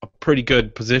a pretty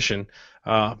good position.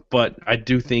 But I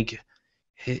do think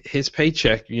his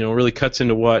paycheck, really cuts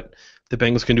into what the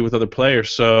Bengals can do with other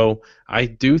players. So I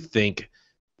do think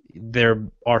there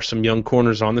are some young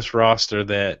corners on this roster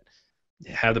that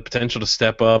have the potential to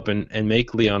step up and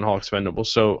make Leon Hall expendable.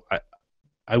 So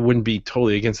I wouldn't be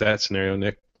totally against that scenario,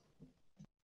 Nick.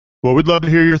 Well, we'd love to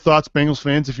hear your thoughts, Bengals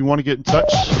fans. If you want to get in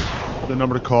touch, the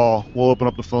number to call, we'll open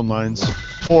up the phone lines.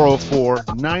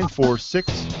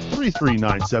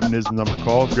 404-946-3397 is the number to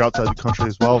call if you're outside the country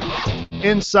as well.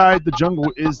 Inside the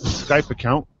Jungle is the Skype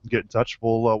account. Get in touch.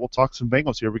 We'll talk some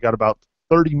Bengals here. We got about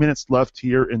 30 minutes left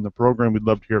here in the program. We'd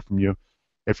love to hear from you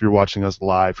if you're watching us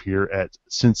live here at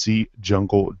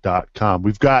CincyJungle.com.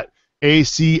 We've got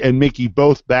AC and Mickey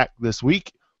both back this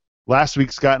week. Last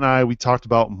week, Scott and I, we talked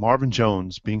about Marvin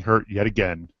Jones being hurt yet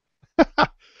again.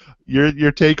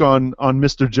 Your take on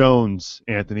Mr. Jones,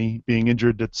 Anthony, being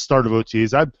injured at the start of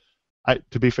OTAs.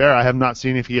 To be fair, I have not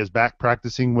seen if he is back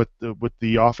practicing with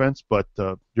the offense, but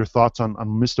your thoughts on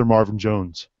Mr. Marvin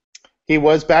Jones? He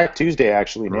was back Tuesday,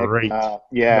 actually, Nick. Great.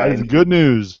 Yeah, that is good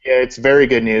news. Yeah, it's very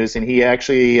good news, and he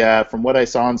actually, from what I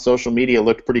saw on social media,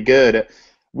 looked pretty good.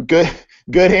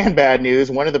 Good and bad news.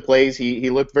 One of the plays he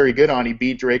looked very good on. He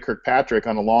beat Dre Kirkpatrick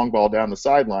on a long ball down the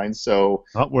sideline. So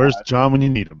where's John when you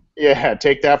need him? Yeah,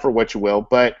 take that for what you will.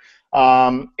 But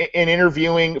in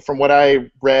interviewing, from what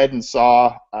I read and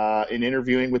saw, in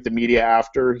interviewing with the media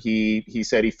after, he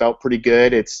said he felt pretty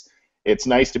good. It's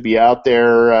nice to be out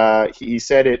there. He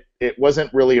said it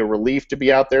wasn't really a relief to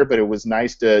be out there, but it was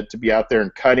nice to be out there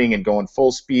and cutting and going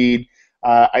full speed.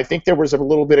 I think there was a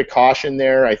little bit of caution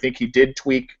there. I think he did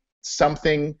tweak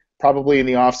something probably in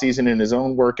the offseason in his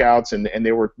own workouts, and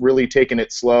they were really taking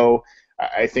it slow.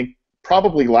 I think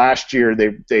probably last year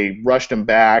they rushed him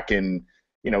back, and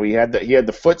he had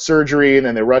the foot surgery, and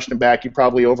then they rushed him back. He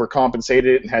probably overcompensated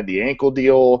it and had the ankle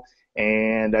deal,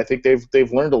 and I think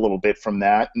they've learned a little bit from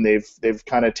that, and they've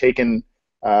kind of taken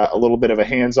a little bit of a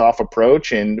hands-off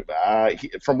approach. And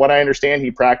from what I understand,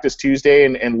 he practiced Tuesday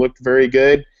and looked very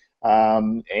good.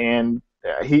 And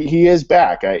he is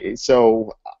back.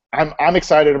 So I'm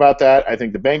excited about that. I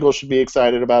think the Bengals should be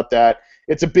excited about that.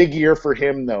 It's a big year for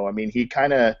him, though. I mean, he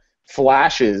kind of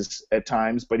flashes at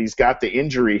times, but he's got the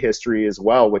injury history as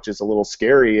well, which is a little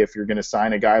scary if you're going to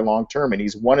sign a guy long term. And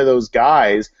he's one of those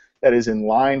guys that is in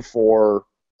line for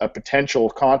a potential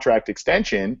contract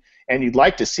extension, and you'd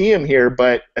like to see him here,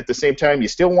 but at the same time, you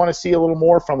still want to see a little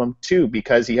more from him too,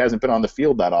 because he hasn't been on the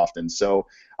field that often. So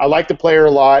I like the player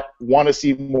a lot, want to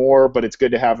see more, but it's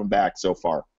good to have him back so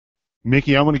far.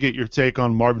 Mickey, I want to get your take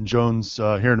on Marvin Jones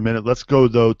here in a minute. Let's go,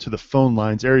 though, to the phone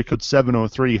lines. Area code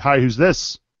 703. Hi, who's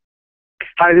this?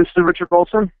 Hi, this is Richard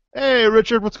Bolson. Hey,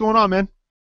 Richard, what's going on, man?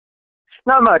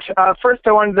 Not much. First,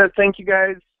 I wanted to thank you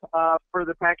guys for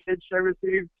the package I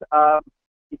received.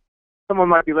 Someone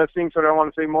might be listening, so I don't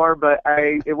want to say more, but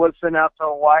it was sent out to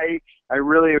Hawaii. I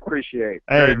really appreciate it.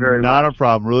 Hey, very not much. a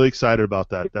problem. Really excited about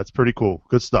that. That's pretty cool.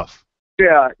 Good stuff.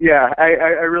 Yeah, I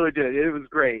really did. It was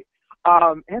great.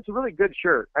 And it's a really good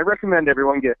shirt. I recommend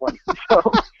everyone get one. So,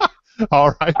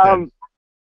 all right, then.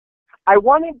 I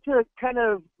wanted to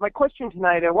my question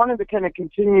tonight, I wanted to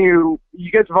continue.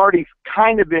 You guys have already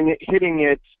kind of been hitting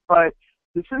it, but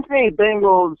the Cincinnati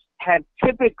Bengals had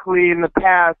typically in the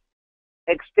past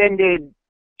extended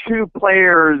two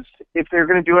players if they're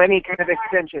going to do any kind of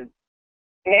extension.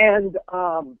 And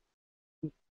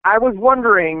I was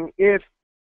wondering if,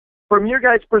 from your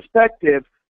guys' perspective,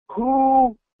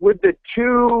 who would the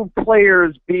two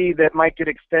players be that might get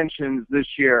extensions this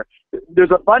year?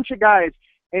 There's a bunch of guys,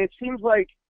 and it seems like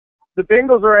the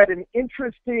Bengals are at an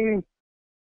interesting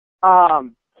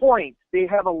point. They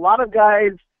have a lot of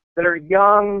guys that are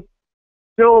young,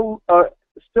 still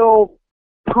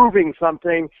proving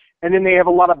something, and then they have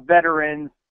a lot of veterans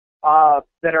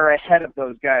that are ahead of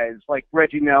those guys, like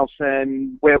Reggie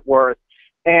Nelson, Whitworth.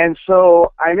 And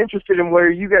so I'm interested in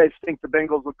where you guys think the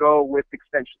Bengals will go with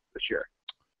extensions this year.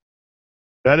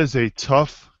 That is a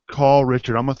tough call,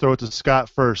 Richard. I'm going to throw it to Scott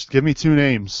first. Give me two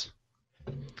names.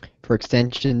 For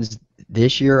extensions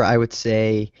this year, I would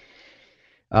say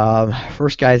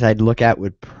first guys I'd look at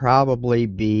would probably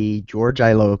be George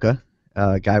Iloka,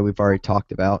 a guy we've already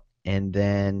talked about, and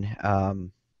then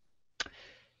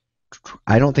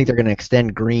I don't think they're going to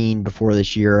extend Green before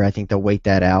this year. I think they'll wait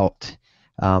that out.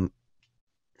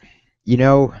 You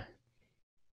know,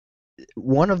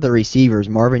 one of the receivers,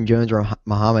 Marvin Jones or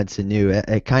Mohamed Sanu,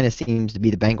 it kind of seems to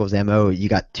be the Bengals' MO. You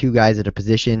got two guys at a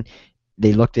position.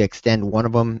 They look to extend one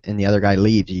of them, and the other guy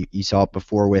leaves. You saw it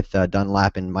before with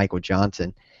Dunlap and Michael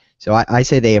Johnson. So I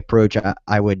say they approach.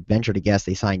 I would venture to guess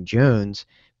they sign Jones,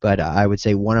 but I would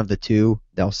say one of the two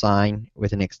they'll sign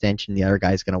with an extension. The other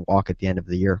guy's going to walk at the end of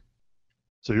the year.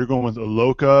 So you're going with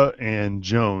Aloka and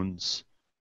Jones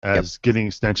as getting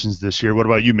extensions this year. What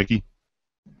about you, Mickey?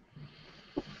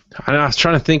 I was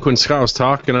trying to think when Scott was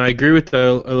talking. I agree with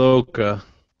the Aloka.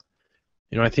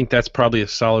 I think that's probably a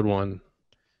solid one.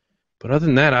 But other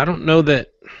than that, I don't know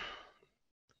that.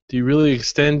 Do you really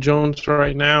extend Jones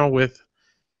right now with,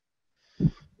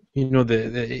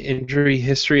 the injury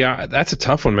history? That's a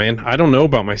tough one, man. I don't know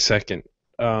about my second.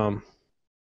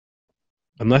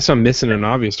 Unless I'm missing an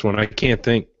obvious one, I can't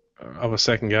think of a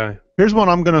second guy. Here's one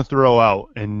I'm going to throw out,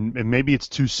 and maybe it's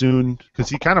too soon because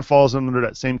he kind of falls under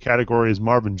that same category as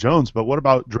Marvin Jones, but what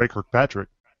about Dre Kirkpatrick?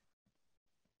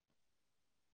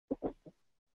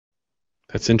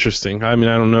 That's interesting. I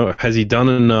don't know. Has he done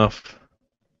enough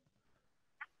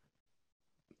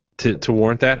to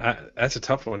warrant that? That's a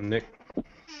tough one, Nick.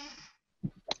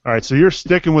 All right, so you're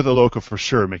sticking with Aloka for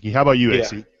sure, Mickey. How about you,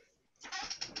 AC?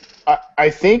 I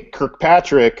think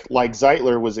Kirkpatrick, like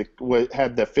Zeitler,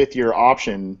 had the fifth-year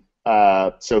option,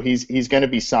 so he's going to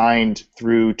be signed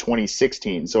through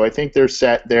 2016. So I think they're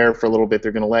set there for a little bit.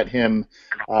 They're going to let him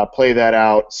play that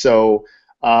out. So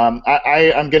I'm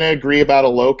going to agree about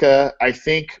Aloka. I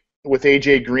think with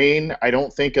A.J. Green, I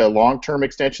don't think a long-term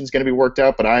extension is going to be worked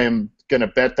out, but I am going to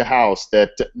bet the house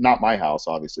that – not my house,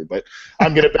 obviously, but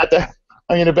I'm going to bet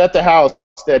the house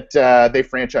that they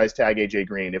franchise tag A.J.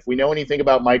 Green. If we know anything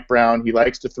about Mike Brown, he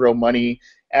likes to throw money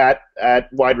at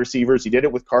wide receivers. He did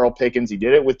it with Carl Pickens. He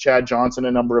did it with Chad Johnson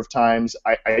a number of times.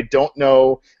 I don't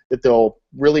know that they'll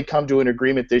really come to an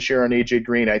agreement this year on A.J.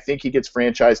 Green. I think he gets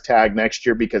franchise tag next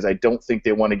year because I don't think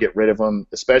they want to get rid of him,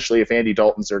 especially if Andy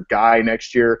Dalton's their guy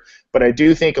next year. But I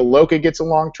do think Aloka gets a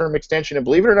long-term extension. And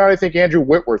believe it or not, I think Andrew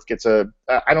Whitworth gets I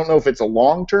don't know if it's a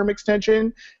long-term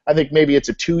extension. I think maybe it's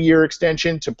a 2-year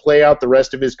extension to play out the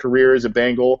rest of his career as a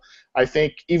Bengal. I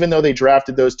think even though they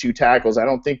drafted those two tackles, I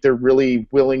don't think they're really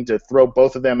willing to throw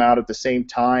both of them out at the same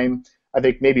time. I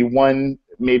think maybe one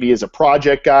is a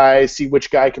project guy, see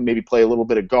which guy can maybe play a little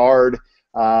bit of guard,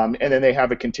 and then they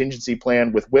have a contingency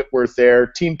plan with Whitworth there.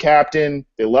 Team captain,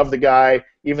 they love the guy,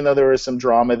 even though there is some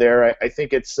drama there. I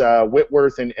think it's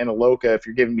Whitworth and Aloka if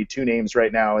you're giving me two names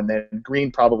right now, and then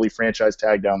Green probably franchise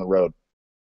tag down the road.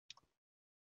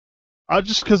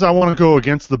 Just because I want to go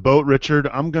against the boat, Richard,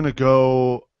 I'm going to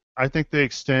go – I think they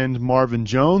extend Marvin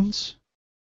Jones,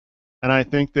 and I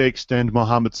think they extend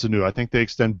Mohamed Sanu. I think they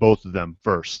extend both of them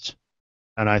first.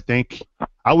 And I think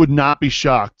I would not be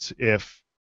shocked if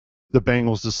the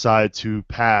Bengals decide to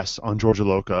pass on George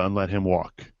Aloka and let him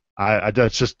walk.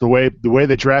 That's just the way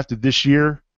they drafted this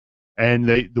year, and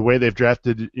the way they've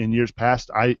drafted in years past.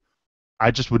 I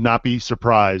just would not be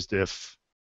surprised if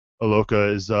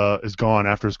Aloka is gone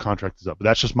after his contract is up. But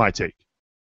that's just my take.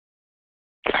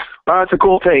 It's a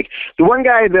cool take. The one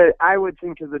guy that I would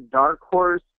think is a dark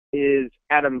horse is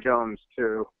Adam Jones,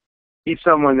 too. He's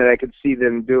someone that I could see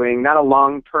them doing, not a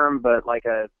long-term, but like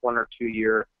a 1 or 2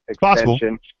 year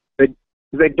extension. But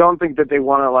they don't think that they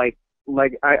want to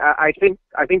I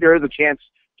think there is a chance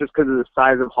just because of the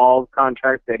size of Hall's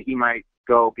contract that he might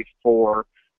go before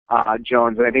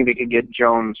Jones. And I think they could get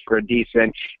Jones for a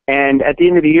decent. And at the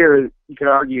end of the year, you could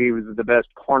argue he was the best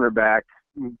cornerback,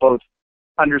 both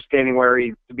understanding where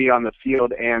he's to be on the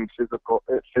field and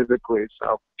physically.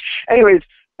 So, anyways,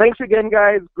 thanks again,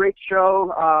 guys. Great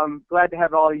show. Glad to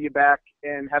have all of you back,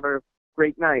 and have a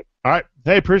great night. All right.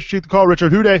 Hey, appreciate the call,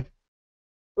 Richard. Who day?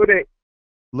 Who day?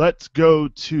 Let's go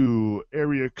to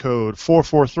area code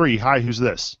 443. Hi, who's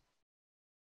this?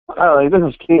 Oh, this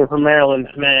is Keenan from Maryland,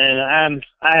 man.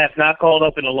 I have not called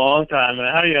up in a long time,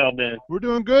 man. How y'all been? We're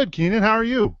doing good, Keenan. How are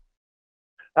you?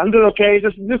 I'm doing okay.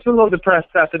 Just a little depressed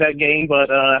after that game,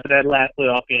 but after that last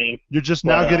playoff game. You're just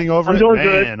now getting over I'm it? Doing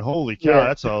Man, good. Holy cow, Yeah.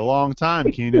 That's a long time,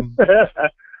 Keenan.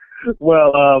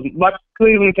 Well, my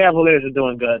Cleveland Cavaliers are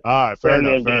doing good. All right, fair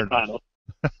They're in enough. the Fair NBA Finals.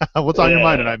 enough. What's on your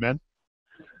mind tonight, man?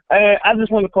 I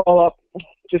just want to call up,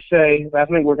 just say I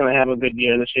think we're going to have a good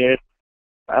year this year.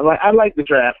 I like the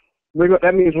draft.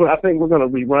 That means I think we're going to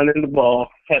be running the ball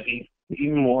heavy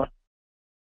even more,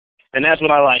 and that's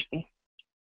what I like.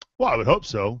 Well, I would hope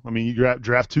so. I mean, you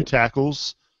draft two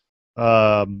tackles.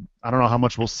 I don't know how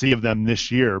much we'll see of them this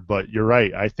year, but you're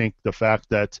right. I think the fact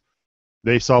that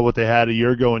they saw what they had a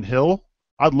year ago in Hill,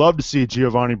 I'd love to see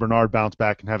Giovanni Bernard bounce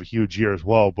back and have a huge year as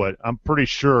well, but I'm pretty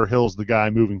sure Hill's the guy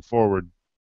moving forward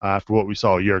after what we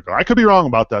saw a year ago. I could be wrong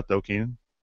about that, though, Keenan.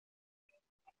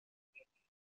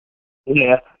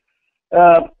 Yeah.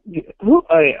 And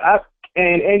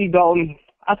Andy Dalton,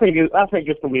 I think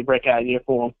it's gonna be a breakout year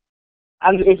for him.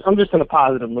 I'm just in a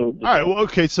positive mood. All right. Well,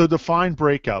 okay. So define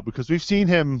breakout, because we've seen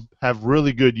him have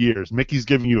really good years. Mickey's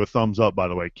giving you a thumbs up, by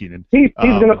the way, Keenan. He's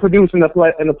gonna produce in the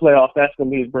playoffs. That's gonna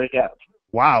be his breakout.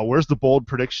 Wow. Where's the bold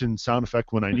prediction sound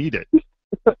effect when I need it?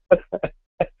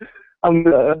 I'm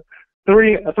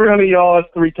 300 yards,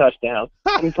 3 touchdowns.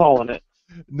 I'm calling it.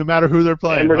 No matter who they're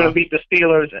playing. And we're gonna beat the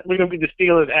Steelers. We're gonna beat the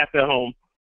Steelers at their home.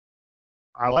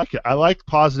 I like it. I like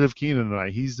positive Keenan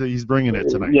tonight. He's bringing it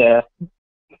tonight. Yeah.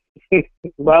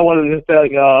 But I wanted to tell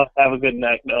y'all, have a good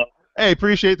night, though. Hey,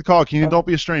 appreciate the call, Keenan. Don't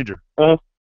be a stranger. All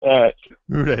right.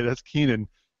 Rude, that's Keenan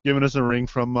giving us a ring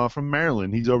from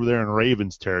Maryland. He's over there in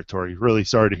Ravens territory. Really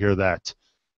sorry to hear that.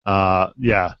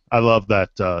 Yeah, I love that,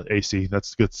 AC.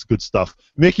 That's good stuff.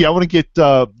 Mickey, I want to get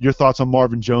your thoughts on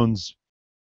Marvin Jones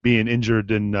being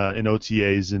injured in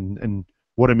OTAs and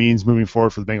what it means moving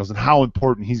forward for the Bengals and how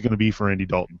important he's going to be for Andy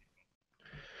Dalton.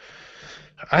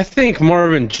 I think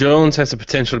Marvin Jones has the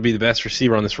potential to be the best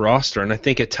receiver on this roster, and I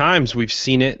think at times we've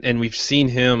seen it, and we've seen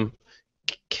him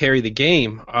carry the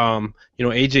game.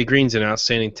 A.J. Green's an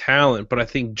outstanding talent, but I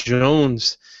think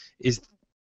Jones is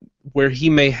where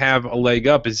he may have a leg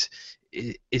up is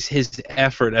his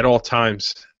effort at all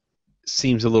times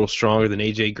seems a little stronger than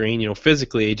A.J. Green.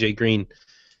 Physically, A.J. Green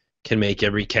can make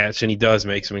every catch, and he does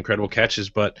make some incredible catches,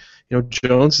 but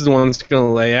Jones is the one that's going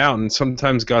to lay out, and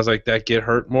sometimes guys like that get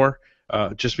hurt more.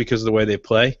 Just because of the way they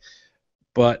play.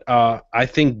 But I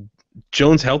think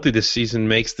Jones healthy this season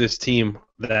makes this team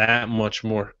that much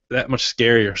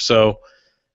scarier. So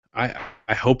I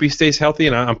hope he stays healthy,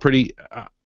 and I'm pretty,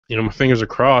 my fingers are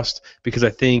crossed because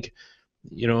I think,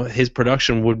 his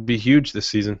production would be huge this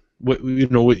season.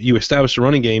 You establish a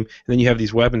running game, and then you have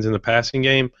these weapons in the passing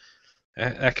game.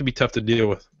 That could be tough to deal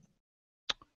with.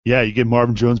 Yeah, you get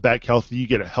Marvin Jones back healthy. You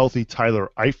get a healthy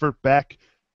Tyler Eifert back.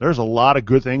 There's a lot of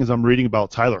good things I'm reading about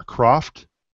Tyler Kroft.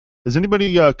 Has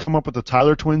anybody come up with the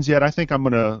Tyler twins yet? I think I'm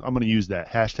gonna use that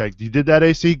hashtag. You did that,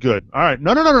 AC? Good. All right.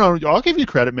 No. I'll give you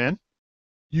credit, man.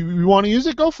 You want to use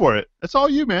it? Go for it. That's all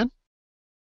you, man.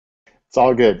 It's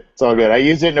all good. It's all good. I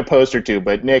used it in a post or two,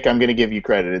 but Nick, I'm gonna give you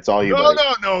credit. It's all you.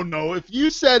 No. If you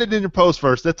said it in your post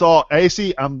first, that's all.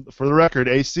 AC. For the record,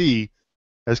 AC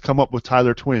has come up with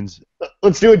Tyler twins.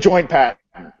 Let's do a joint patent.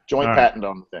 Patent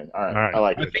on the thing. All right. I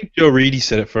like it. I think Joe Reedy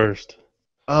said it first.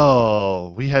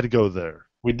 Oh, we had to go there.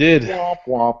 We did. Womp,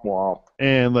 womp, womp.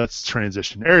 And let's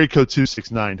transition. Area code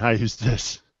 269. Hi, who's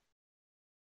this?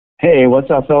 Hey, what's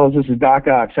up, fellas? This is Doc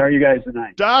Ox. How are you guys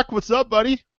tonight? Doc, what's up,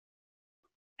 buddy?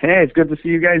 Hey, it's good to see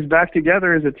you guys back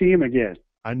together as a team again.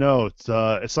 I know.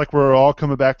 It's like we're all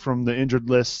coming back from the injured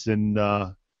list, and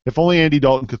if only Andy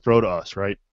Dalton could throw to us,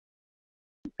 right?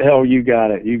 Oh, you got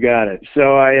it.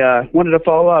 So I wanted to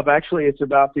follow up. Actually, it's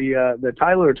about the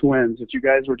Tyler twins that you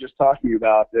guys were just talking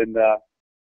about, and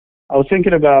I was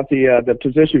thinking about the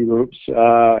position groups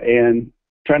and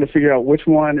trying to figure out which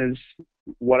one is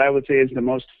what I would say is the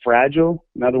most fragile.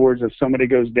 In other words, if somebody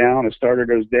goes down, a starter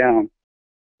goes down,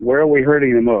 where are we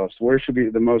hurting the most? Where should we be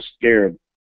the most scared?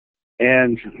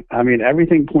 And I mean,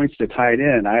 everything points to tight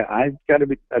end. I've got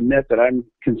to admit that I'm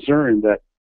concerned that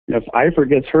if Eifert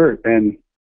gets hurt, and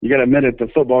you got to admit it, the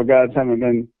football gods haven't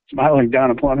been smiling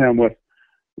down upon him with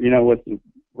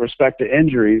respect to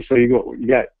injuries. So you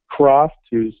got Kroft,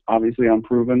 who's obviously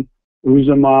unproven,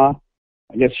 Uzomah.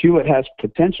 I guess Hewitt has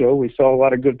potential. We saw a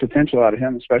lot of good potential out of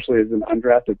him, especially as an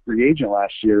undrafted free agent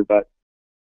last year. But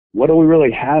what do we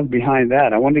really have behind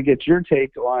that? I wanted to get your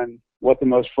take on what the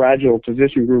most fragile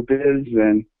position group is,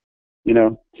 and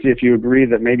see if you agree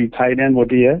that maybe tight end would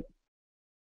be it.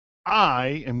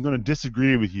 I am going to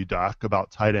disagree with you, Doc, about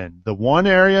tight end. The one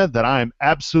area that I am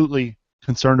absolutely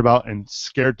concerned about and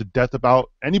scared to death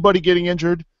about anybody getting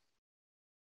injured,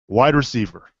 wide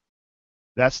receiver.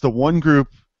 That's the one group.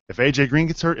 If A.J. Green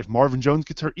gets hurt, if Marvin Jones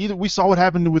gets hurt, we saw what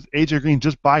happened with A.J. Green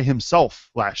just by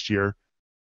himself last year.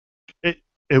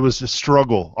 It was a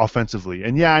struggle offensively.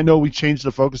 And, yeah, I know we changed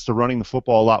the focus to running the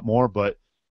football a lot more, but,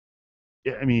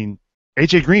 I mean,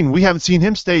 A.J. Green, we haven't seen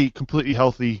him stay completely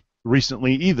healthy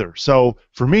recently either. So,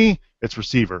 for me, it's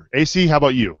receiver. AC, how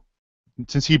about you?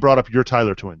 Since he brought up your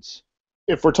Tyler twins.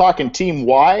 If we're talking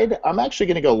team-wide, I'm actually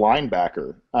going to go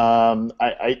linebacker.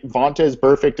 Vontaze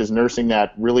Burfict is nursing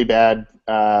that really bad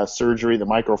surgery, the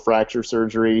microfracture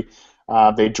surgery.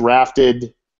 They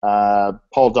drafted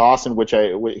Paul Dawson,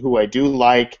 who I do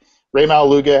like. Ray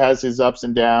Maluga has his ups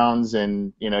and downs,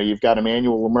 and you've got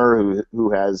Emmanuel Lemur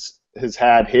who has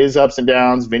had his ups and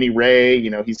downs. Vinny Ray,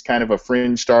 he's kind of a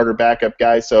fringe starter backup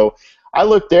guy. So I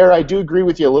look there. I do agree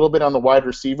with you a little bit on the wide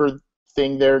receiver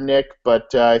thing there, Nick,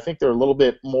 but I think they're a little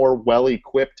bit more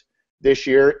well-equipped this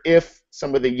year if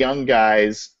some of the young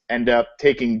guys end up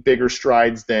taking bigger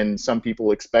strides than some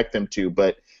people expect them to.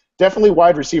 But definitely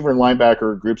wide receiver and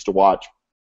linebacker groups to watch.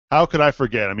 How could I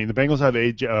forget? I mean, the Bengals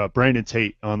have Brandon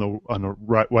Tate on the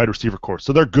wide receiver course,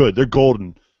 so they're good. They're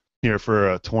golden here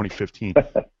for 2015.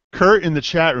 Kurt in the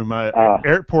chat room,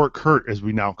 Airport Kurt, as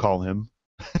we now call him,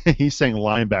 he's saying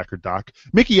linebacker, Doc.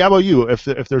 Mickey, how about you? If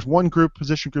there's one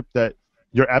position group that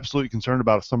you're absolutely concerned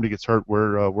about if somebody gets hurt,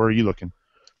 where are you looking?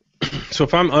 So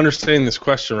if I'm understanding this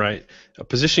question right, a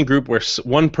position group where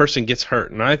one person gets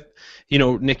hurt, and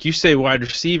Nick, you say wide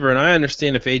receiver, and I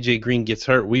understand if A.J. Green gets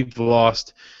hurt, we've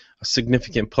lost a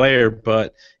significant player,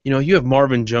 but you have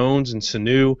Marvin Jones and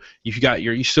Sanu.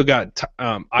 You still got.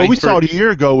 Well, we saw it a year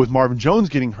ago with Marvin Jones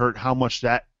getting hurt, how much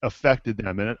that affected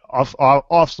them, and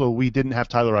also we didn't have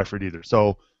Tyler Eifert either,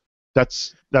 so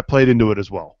that played into it as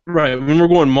well. Right, when we're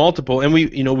going multiple, and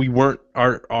we weren't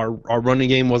our running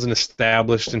game wasn't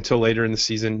established until later in the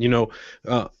season.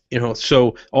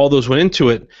 So all those went into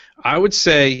it. I would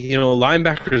say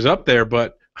linebackers up there,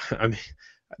 but I mean.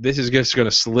 This is just going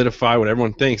to solidify what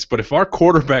everyone thinks. But if our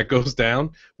quarterback goes down,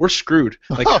 we're screwed.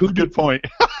 Like, good point.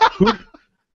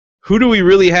 who do we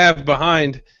really have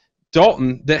behind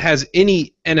Dalton that has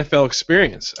any NFL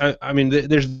experience? I mean,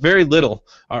 there's very little.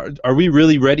 Are we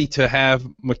really ready to have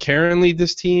McCarron lead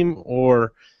this team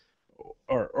or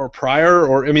Pryor?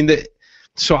 Or I mean,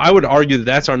 so I would argue that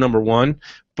that's our number one.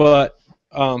 But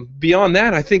beyond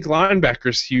that, I think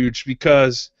linebacker's huge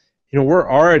because.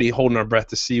 We're already holding our breath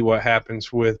to see what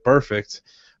happens with Perfect.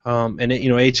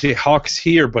 A.J. Hawk's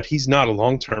here, but he's not a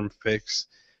long-term fix.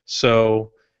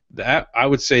 So that I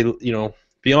would say,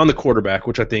 beyond the quarterback,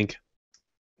 which I think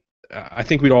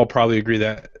we'd all probably agree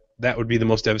that would be the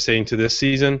most devastating to this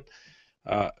season.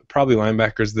 Probably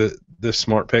linebacker's the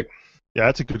smart pick. Yeah,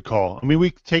 that's a good call. I mean,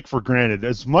 we take for granted,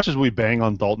 as much as we bang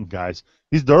on Dalton guys,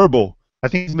 he's durable. I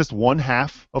think he's missed one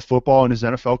half of football in his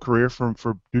NFL career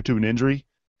due to an injury.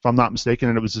 If I'm not mistaken,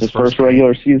 and it was his first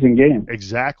regular season game.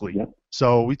 Exactly. Yep.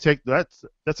 So we take that's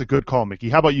a good call, Mickey.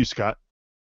 How about you, Scott?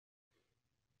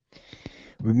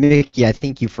 Mickey, I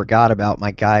think you forgot about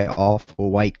my guy awful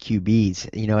white QBs.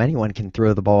 Anyone can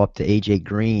throw the ball up to A.J.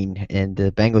 Green, and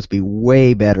the Bengals be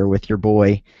way better with your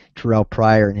boy Terrelle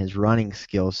Pryor and his running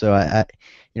skills. So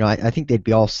I think they'd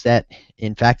be all set.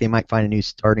 In fact, they might find a new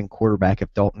starting quarterback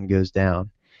if Dalton goes down.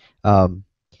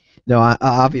 No,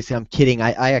 obviously I'm kidding.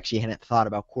 I actually hadn't thought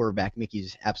about quarterback.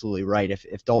 Mickey's absolutely right.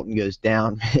 If Dalton goes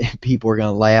down, people are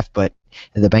going to laugh, but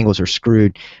the Bengals are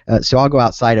screwed. So I'll go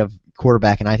outside of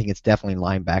quarterback, and I think it's definitely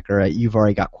linebacker. You've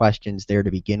already got questions there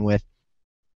to begin with.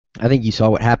 I think you saw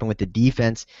what happened with the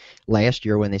defense last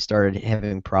year when they started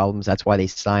having problems. That's why they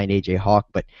signed A.J. Hawk.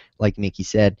 But like Mickey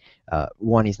said,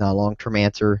 one, he's not a long-term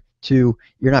answer. Two,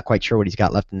 you're not quite sure what he's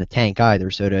got left in the tank either.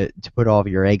 So to put all of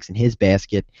your eggs in his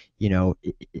basket,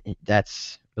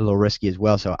 that's a little risky as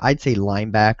well. So I'd say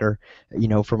linebacker.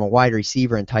 From a wide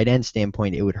receiver and tight end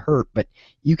standpoint, it would hurt, but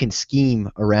you can scheme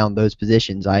around those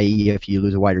positions. I.e., if you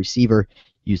lose a wide receiver,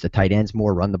 use the tight ends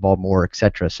more, run the ball more,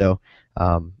 etc. So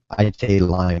I'd say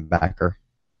linebacker.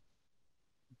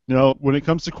 When it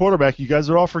comes to quarterback, you guys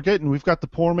are all forgetting we've got the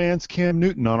poor man's Cam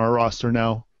Newton on our roster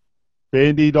now. If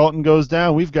Andy Dalton goes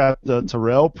down, we've got the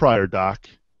Terrelle Pryor, Doc.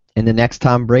 And the next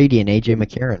Tom Brady and A.J.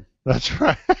 McCarron. That's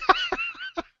right.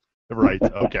 Right,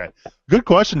 okay. Good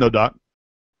question, though, Doc.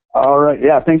 All right,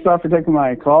 yeah, thanks a lot for taking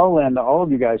my call, and all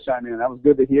of you guys chiming in. That was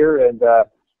good to hear. And,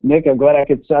 Nick, I'm glad I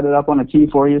could set it up on a tee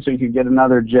for you so you could get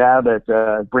another jab at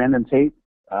Brandon Tate.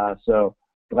 So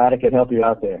glad I could help you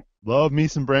out there. Love me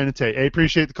some Brandon Tate. Hey,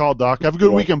 appreciate the call, Doc. Have a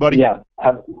good weekend, buddy. Yeah,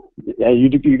 you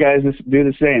guys do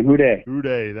the same. Hooday.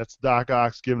 Hooday. That's Doc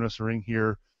Ox giving us a ring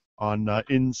here on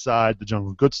Inside the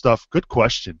Jungle. Good stuff. Good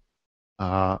question.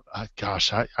 I'm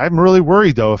really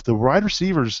worried, though, if the wide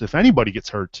receivers, if anybody gets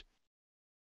hurt,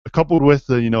 coupled with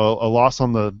a loss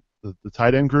on the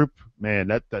tight end group, man,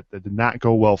 that did not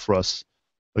go well for us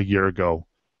a year ago.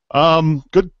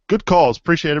 Good calls.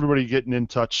 Appreciate everybody getting in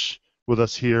touch with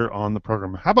us here on the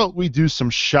program. How about we do some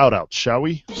shout-outs, shall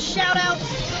we?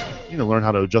 Shout-outs! You need to learn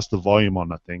how to adjust the volume on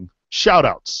that thing.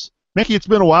 Shout-outs. Mickey, it's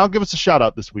been a while. Give us a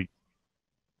shout-out this week.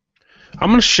 I'm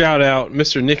going to shout out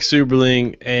Mr. Nick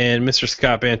Zuberling and Mr.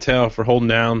 Scott Bantel for holding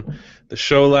down the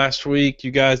show last week.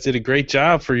 You guys did a great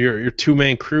job for your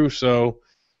two-man crew, so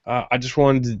I just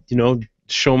wanted to,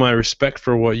 show my respect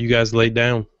for what you guys laid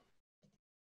down.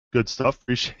 Good stuff.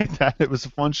 Appreciate that. It was a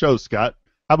fun show, Scott.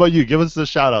 How about you? Give us a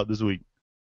shout out this week.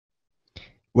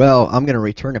 Well, I'm going to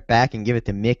return it back and give it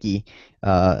to Mickey.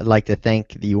 I'd like to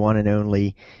thank the one and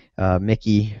only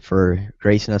Mickey for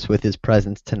gracing us with his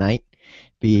presence tonight.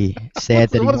 Be sad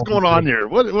that what is going on here?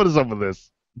 What is up with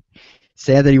this?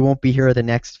 Sad that he won't be here the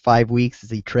next 5 weeks as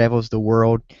he travels the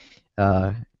world,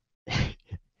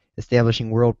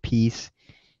 establishing world peace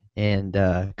and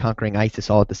conquering ISIS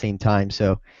all at the same time.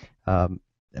 So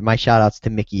my shout-outs to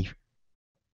Mickey.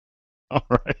 All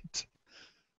right.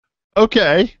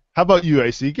 Okay. How about you,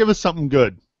 AC? Give us something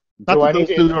good. Not that those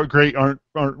two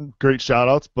aren't great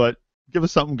shout-outs, but give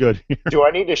us something good here. Do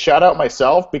I need to shout out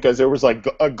myself? Because there was like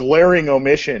a glaring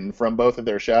omission from both of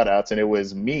their shout-outs, and it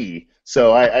was me.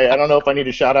 So I don't know if I need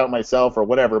to shout out myself or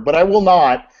whatever, but I will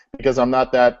not because I'm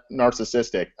not that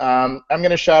narcissistic. I'm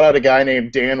going to shout out a guy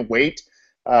named Dan Waite.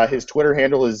 His Twitter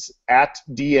handle is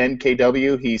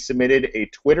 @DNKW. He submitted a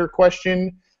Twitter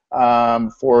question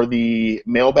for the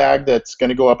mailbag that's going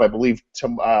to go up, I believe,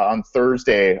 on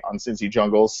Thursday on Cincy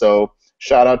Jungle. So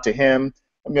shout out to him.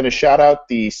 I'm going to shout out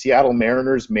the Seattle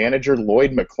Mariners manager,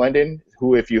 Lloyd McClendon,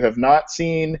 who, if you have not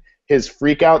seen his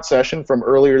freak-out session from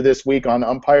earlier this week on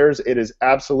umpires, it is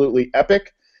absolutely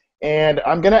epic. And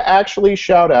I'm going to actually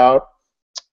shout out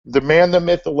the man, the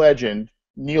myth, the legend,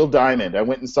 Neil Diamond. I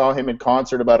went and saw him in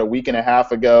concert about a week and a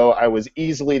half ago. I was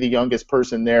easily the youngest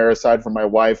person there, aside from my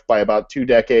wife, by about 2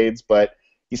 decades, but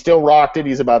he still rocked it.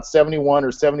 He's about 71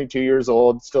 or 72 years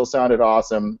old, still sounded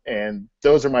awesome, and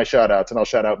those are my shout-outs, and I'll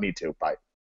shout out me too. Bye.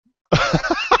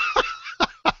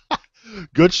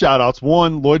 Good shout-outs.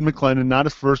 One, Lloyd McClendon, not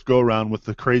his first go-around with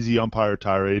the crazy umpire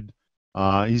tirade.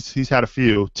 He's had a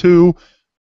few. Two,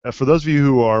 for those of you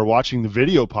who are watching the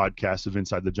video podcast of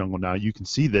Inside the Jungle now, you can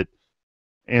see that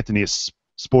Anthony is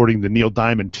sporting the Neil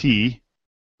Diamond tee,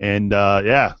 and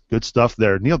yeah, good stuff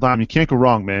there. Neil Diamond, you can't go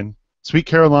wrong, man. Sweet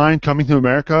Caroline, Coming to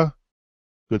America,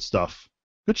 good stuff.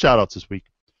 Good shout-outs this week.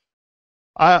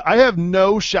 I have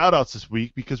no shout-outs this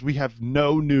week because we have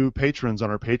no new patrons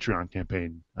on our Patreon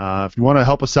campaign. If you want to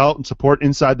help us out and support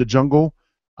Inside the Jungle,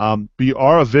 we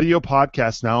are a video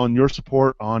podcast now, and your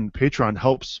support on Patreon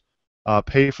helps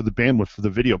pay for the bandwidth for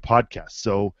the video podcast.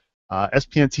 So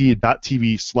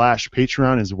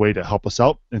spnt.tv/Patreon is a way to help us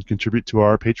out and contribute to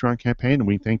our Patreon campaign, and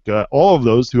we thank all of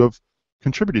those who have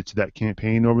contributed to that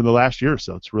campaign over the last year or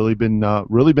so. It's really been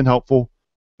helpful,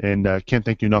 and can't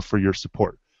thank you enough for your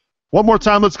support. One more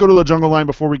time, let's go to the Jungle Line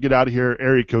before we get out of here.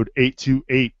 Area code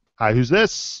 828. Hi, who's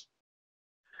this?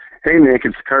 Hey, Nick,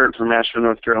 it's Kurt from Asheville,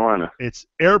 North Carolina. It's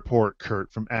Airport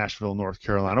Kurt from Asheville, North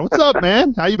Carolina. What's up,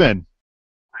 man? How you been?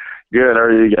 Good. How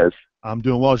are you guys? I'm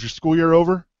doing well. Is your school year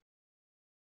over?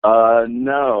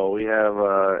 No. We have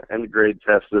end of grade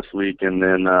test this week, and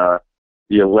then the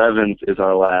 11th is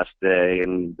our last day,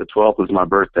 and the 12th is my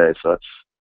birthday, so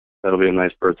that'll be a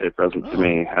nice birthday present to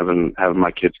me, having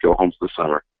my kids go home for the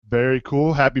summer. Very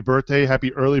cool. Happy birthday.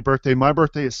 Happy early birthday. My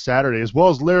birthday is Saturday, as well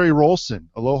as Larry Rolson.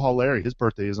 Aloha, Larry. His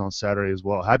birthday is on Saturday as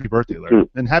well. Happy birthday, Larry.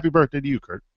 And happy birthday to you,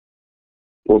 Kurt.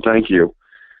 Well, thank you.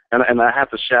 And I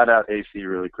have to shout out AC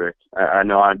really quick. I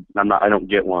know I don't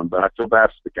get one, but I feel bad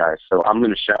for the guy, so I'm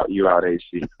going to shout you out,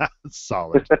 AC.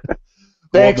 Solid.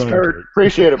 Thanks, Kurt.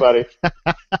 Appreciate it, buddy.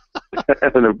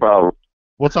 No problem.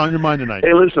 What's on your mind tonight?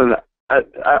 Hey, listen, I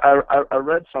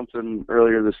read something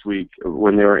earlier this week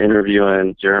when they were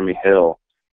interviewing Jeremy Hill,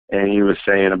 and he was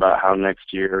saying about how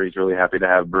next year he's really happy to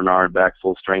have Bernard back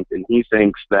full strength, and he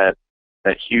thinks that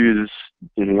Hughes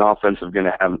in the offense is going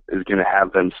to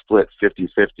have them split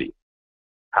 50-50.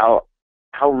 How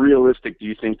realistic do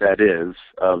you think that is,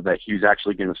 that Hughes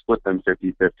actually going to split them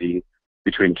 50-50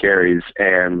 between carries?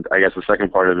 And I guess the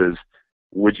second part of it is,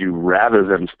 would you rather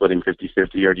them splitting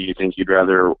 50-50, or do you think you'd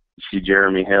rather see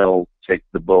Jeremy Hill take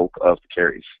the bulk of the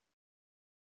carries?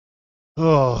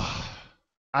 Oh,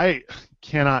 I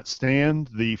cannot stand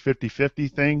the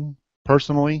 50-50 thing,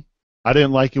 personally. I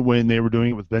didn't like it when they were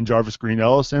doing it with Ben Jarvis, Green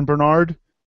Ellis, and Bernard.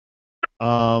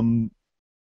 I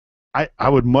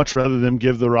would much rather them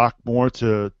give the rock more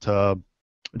to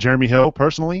Jeremy Hill,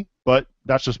 personally, but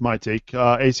that's just my take.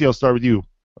 AC, I'll start with you.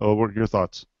 What are your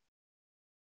thoughts?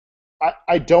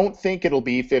 I don't think it'll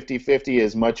be 50-50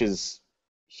 as much as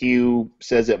Hugh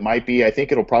says it might be. I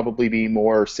think it'll probably be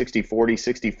more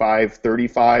 60-40,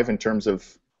 65-35 in terms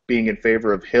of being in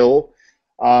favor of Hill.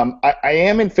 I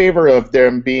am in favor of there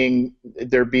being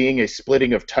a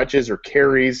splitting of touches or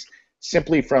carries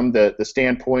simply from the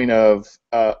standpoint of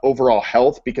overall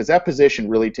health, because that position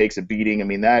really takes a beating. I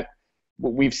mean,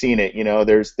 we've seen it. You know,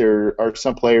 there are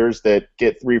some players that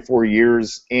get 3-4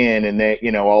 years in, and they,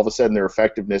 you know, all of a sudden their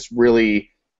effectiveness really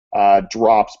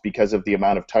drops because of the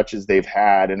amount of touches they've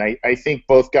had. And I think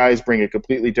both guys bring a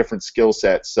completely different skill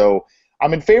set. So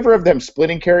I'm in favor of them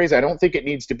splitting carries. I don't think it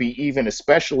needs to be even,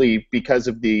 especially because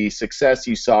of the success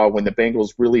you saw when the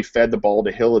Bengals really fed the ball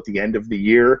to Hill at the end of the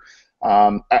year.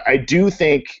 I do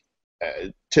think,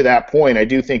 to that point, I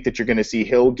do think that you're going to see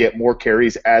Hill get more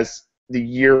carries as the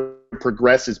year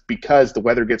progresses because the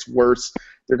weather gets worse.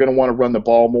 They're going to want to run the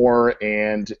ball more,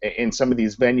 and in some of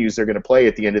these venues they're going to play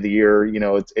at the end of the year, you're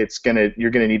going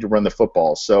to need to run the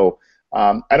football. So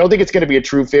I don't think it's going to be a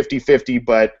true 50-50,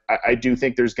 but I do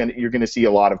think you're going to see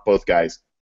a lot of both guys.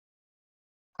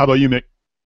 How about you, Mick?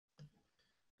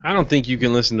 I don't think you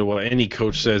can listen to what any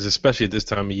coach says, especially at this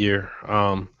time of year.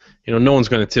 No one's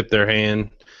going to tip their hand.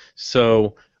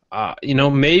 So,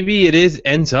 maybe it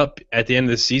ends up at the end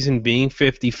of the season being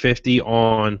 50-50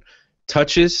 on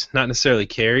touches, not necessarily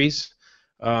carries.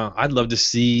 I'd love to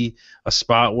see a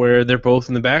spot where they're both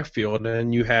in the backfield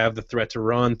and you have the threat to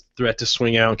run, threat to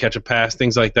swing out and catch a pass,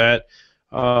 things like that.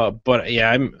 But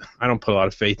yeah, I don't put a lot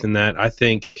of faith in that. I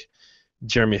think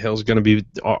Jeremy Hill's going to be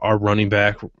our running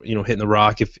back, hitting the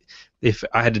rock. If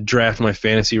I had to draft my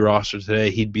fantasy roster today,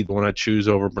 he'd be the one I'd choose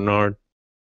over Bernard.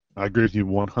 I agree with you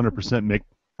 100%, Mick.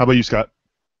 How about you, Scott?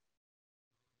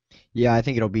 Yeah, I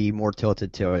think it'll be more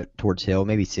tilted towards Hill,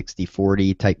 maybe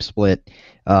 60-40 type split.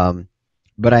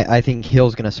 But I think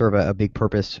Hill's going to serve a big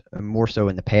purpose, more so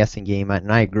in the passing game.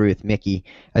 And I agree with Mickey.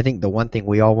 I think the one thing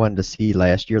we all wanted to see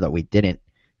last year that we didn't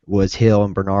was Hill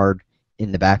and Bernard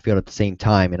in the backfield at the same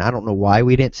time. And I don't know why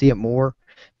we didn't see it more,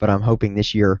 but I'm hoping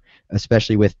this year,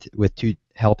 especially with two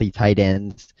healthy tight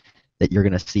ends, that you're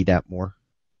going to see that more.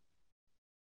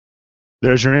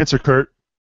 There's your answer, Kurt.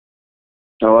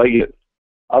 I like it.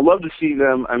 I'd love to see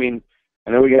them. I mean,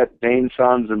 I know we got Dane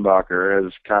Sanzenbacher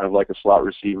as kind of like a slot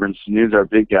receiver, and Sanu's our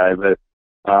big guy, but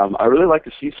I really like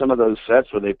to see some of those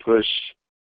sets where they push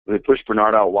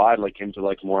Bernard out wide, like into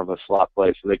like more of a slot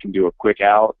play, so they can do a quick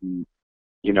out, and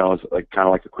it's like kind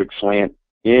of like a quick slant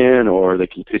in, or they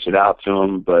can pitch it out to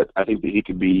him. But I think that he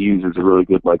could be used as a really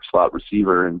good like slot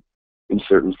receiver in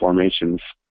certain formations.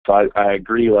 So I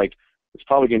agree. Like, it's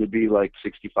probably going to be like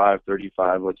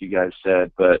 65-35, like you guys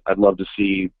said, but I'd love to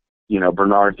see,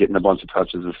 Bernard getting a bunch of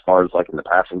touches as far as like in the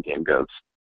passing game goes,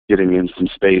 getting in some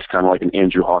space, kind of like an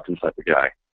Andrew Hawkins type of guy.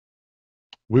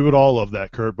 We would all love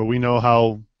that, Kurt, but we know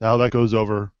how that goes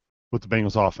over with the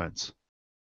Bengals offense.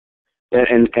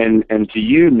 And to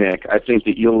you, Nick, I think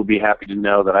that you'll be happy to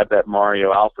know that I bet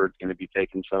Mario Alford's going to be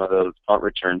taking some of those punt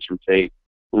returns from Tate.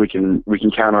 We can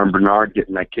count on Bernard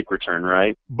getting that kick return,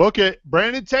 right? Book it.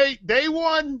 Brandon Tate, day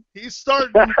one. He's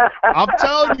starting. I'm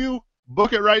telling you,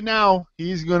 book it right now.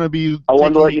 He's going to be I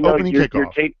wanted to let you know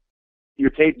your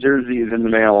Tate jersey is in the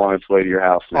mail on its way to your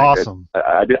house, Nick. Awesome.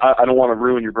 I don't want to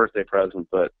ruin your birthday present,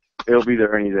 but it'll be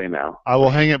there any day now. I will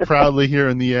hang it proudly here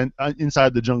in the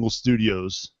inside the Jungle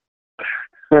Studios.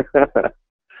 Thanks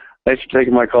for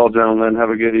taking my call, gentlemen. Have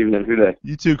a good evening. Hooday.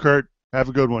 You too, Kurt. Have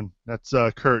a good one. That's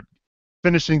Kurt.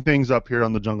 Finishing things up here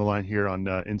on the Jungle Line here on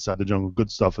Inside the Jungle.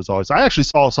 Good stuff as always. I actually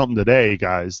saw something today,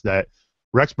 guys, that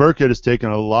Rex Burkhead has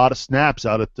taken a lot of snaps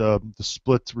out at the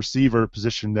split receiver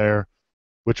position there,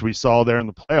 which we saw there in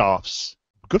the playoffs.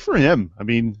 Good for him. I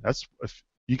mean,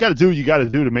 you got to do what you got to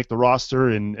do to make the roster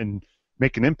and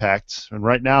make an impact. And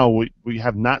right now we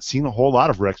have not seen a whole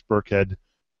lot of Rex Burkhead.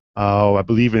 I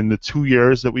believe in the 2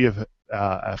 years that we have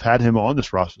had him on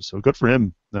this roster. So good for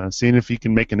him. Seeing if he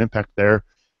can make an impact there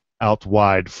out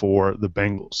wide for the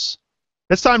Bengals.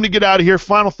 It's time to get out of here.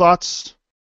 Final thoughts.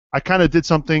 I kind of did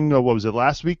something, what was it,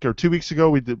 last week or 2 weeks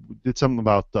ago? We did something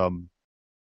about,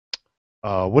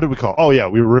 what did we call? Oh, yeah,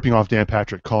 we were ripping off Dan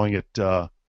Patrick, calling it,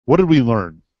 what did we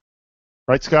learn?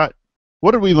 Right, Scott?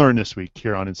 What did we learn this week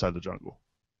here on Inside the Jungle?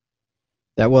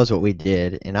 That was what we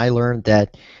did, and I learned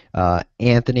that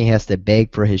Anthony has to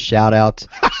beg for his shout-outs.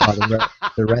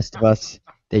 The rest of us,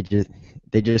 they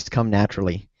just come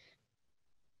naturally.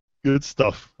 Good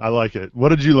stuff. I like it. What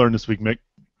did you learn this week, Mick?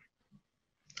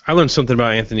 I learned something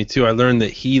about Anthony, too. I learned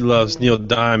that he loves Neil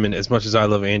Diamond as much as I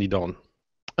love Andy Dalton.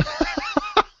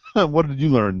 What did you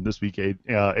learn this week,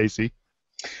 AC?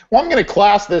 Well, I'm going to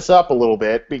class this up a little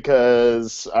bit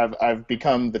because I've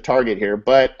become the target here.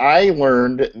 But I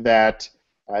learned that,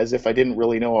 as if I didn't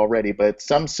really know already, but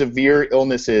some severe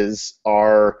illnesses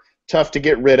are tough to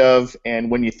get rid of,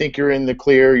 and when you think you're in the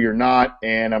clear, you're not.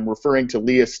 And I'm referring to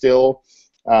Leah Still.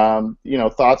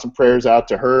 Thoughts and prayers out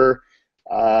to her.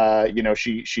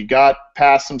 She got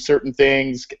past some certain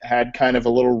things, had kind of a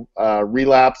little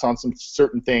relapse on some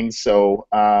certain things. So,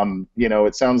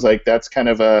 it sounds like that's kind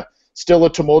of still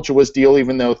a tumultuous deal,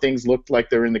 even though things looked like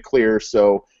they're in the clear.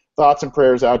 So thoughts and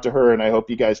prayers out to her, and I hope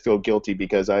you guys feel guilty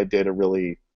because I did a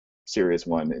really serious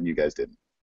one, and you guys didn't.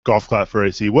 Golf clap for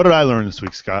AC. What did I learn this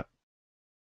week, Scott?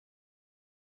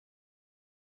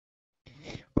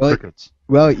 Well, Crickets.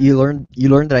 well, you learned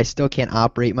that I still can't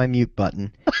operate my mute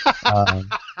button,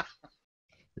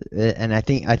 and I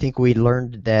think we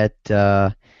learned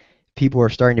that people are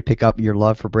starting to pick up your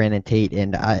love for Brandon Tate,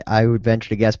 and I would venture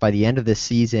to guess by the end of this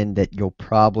season that you'll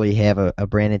probably have a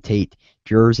Brandon Tate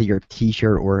jersey or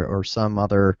T-shirt or some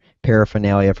other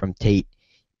paraphernalia from Tate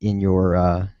in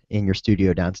your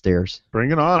studio downstairs.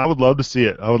 Bring it on. I would love to see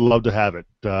it. I would love to have it.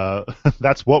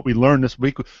 That's what we learned this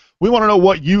week. We want to know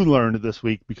what you learned this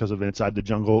week because of Inside the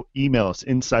Jungle. Email us,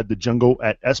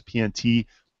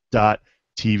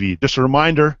 insidethejungle@spnt.tv. Just a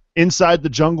reminder, Inside the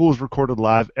Jungle is recorded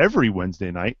live every Wednesday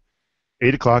night,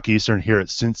 8 o'clock Eastern here at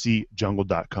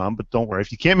cincyjungle.com. But don't worry,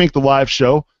 if you can't make the live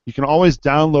show, you can always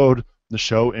download the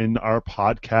show in our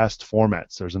podcast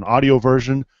formats. There's an audio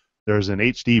version, there's an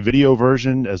HD video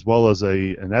version, as well as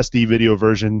an SD video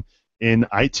version in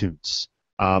iTunes.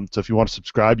 So if you want to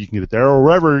subscribe, you can get it there, or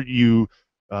wherever you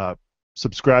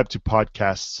subscribe to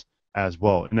podcasts as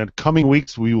well. In the coming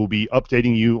weeks, we will be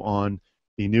updating you on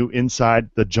the new Inside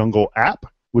the Jungle app,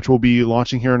 which will be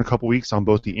launching here in a couple weeks on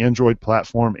both the Android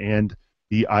platform and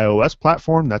the iOS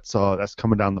platform. That's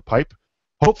coming down the pipe.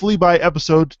 Hopefully by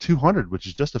episode 200, which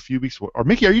is just a few weeks. Or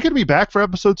Mickey, are you going to be back for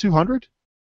episode 200?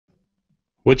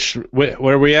 Where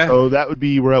are we at? So that would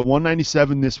be, we're at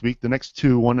 197 this week. The next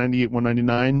two, 198,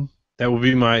 199. That will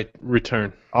be my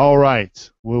return. All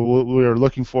right. We're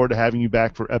looking forward to having you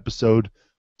back for episode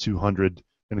 200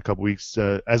 in a couple weeks.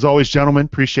 As always, gentlemen,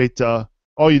 appreciate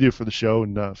all you do for the show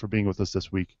and for being with us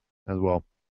this week as well.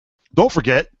 Don't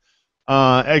forget,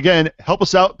 again, help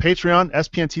us out, Patreon,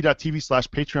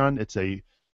 spnt.tv/Patreon. It's the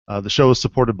show is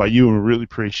supported by you, and we really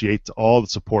appreciate all the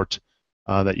support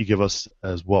that you give us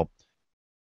as well.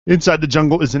 Inside the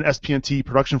Jungle is an SPNT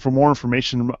production. For more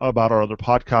information about our other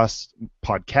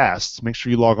podcasts, make sure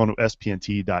you log on to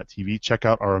spnt.tv. Check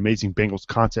out our amazing Bengals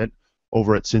content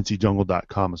over at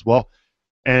cincyjungle.com as well.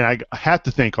 And I have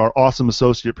to thank our awesome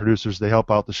associate producers. They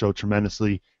help out the show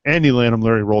tremendously. Andy Lanham,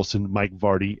 Larry Rolson, Mike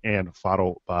Vardy, and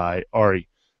Fado by Ari.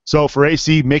 So for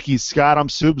AC, Mickey, Scott, I'm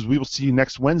Subs. We will see you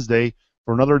next Wednesday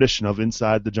for another edition of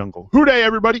Inside the Jungle. Hooday,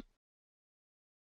 everybody!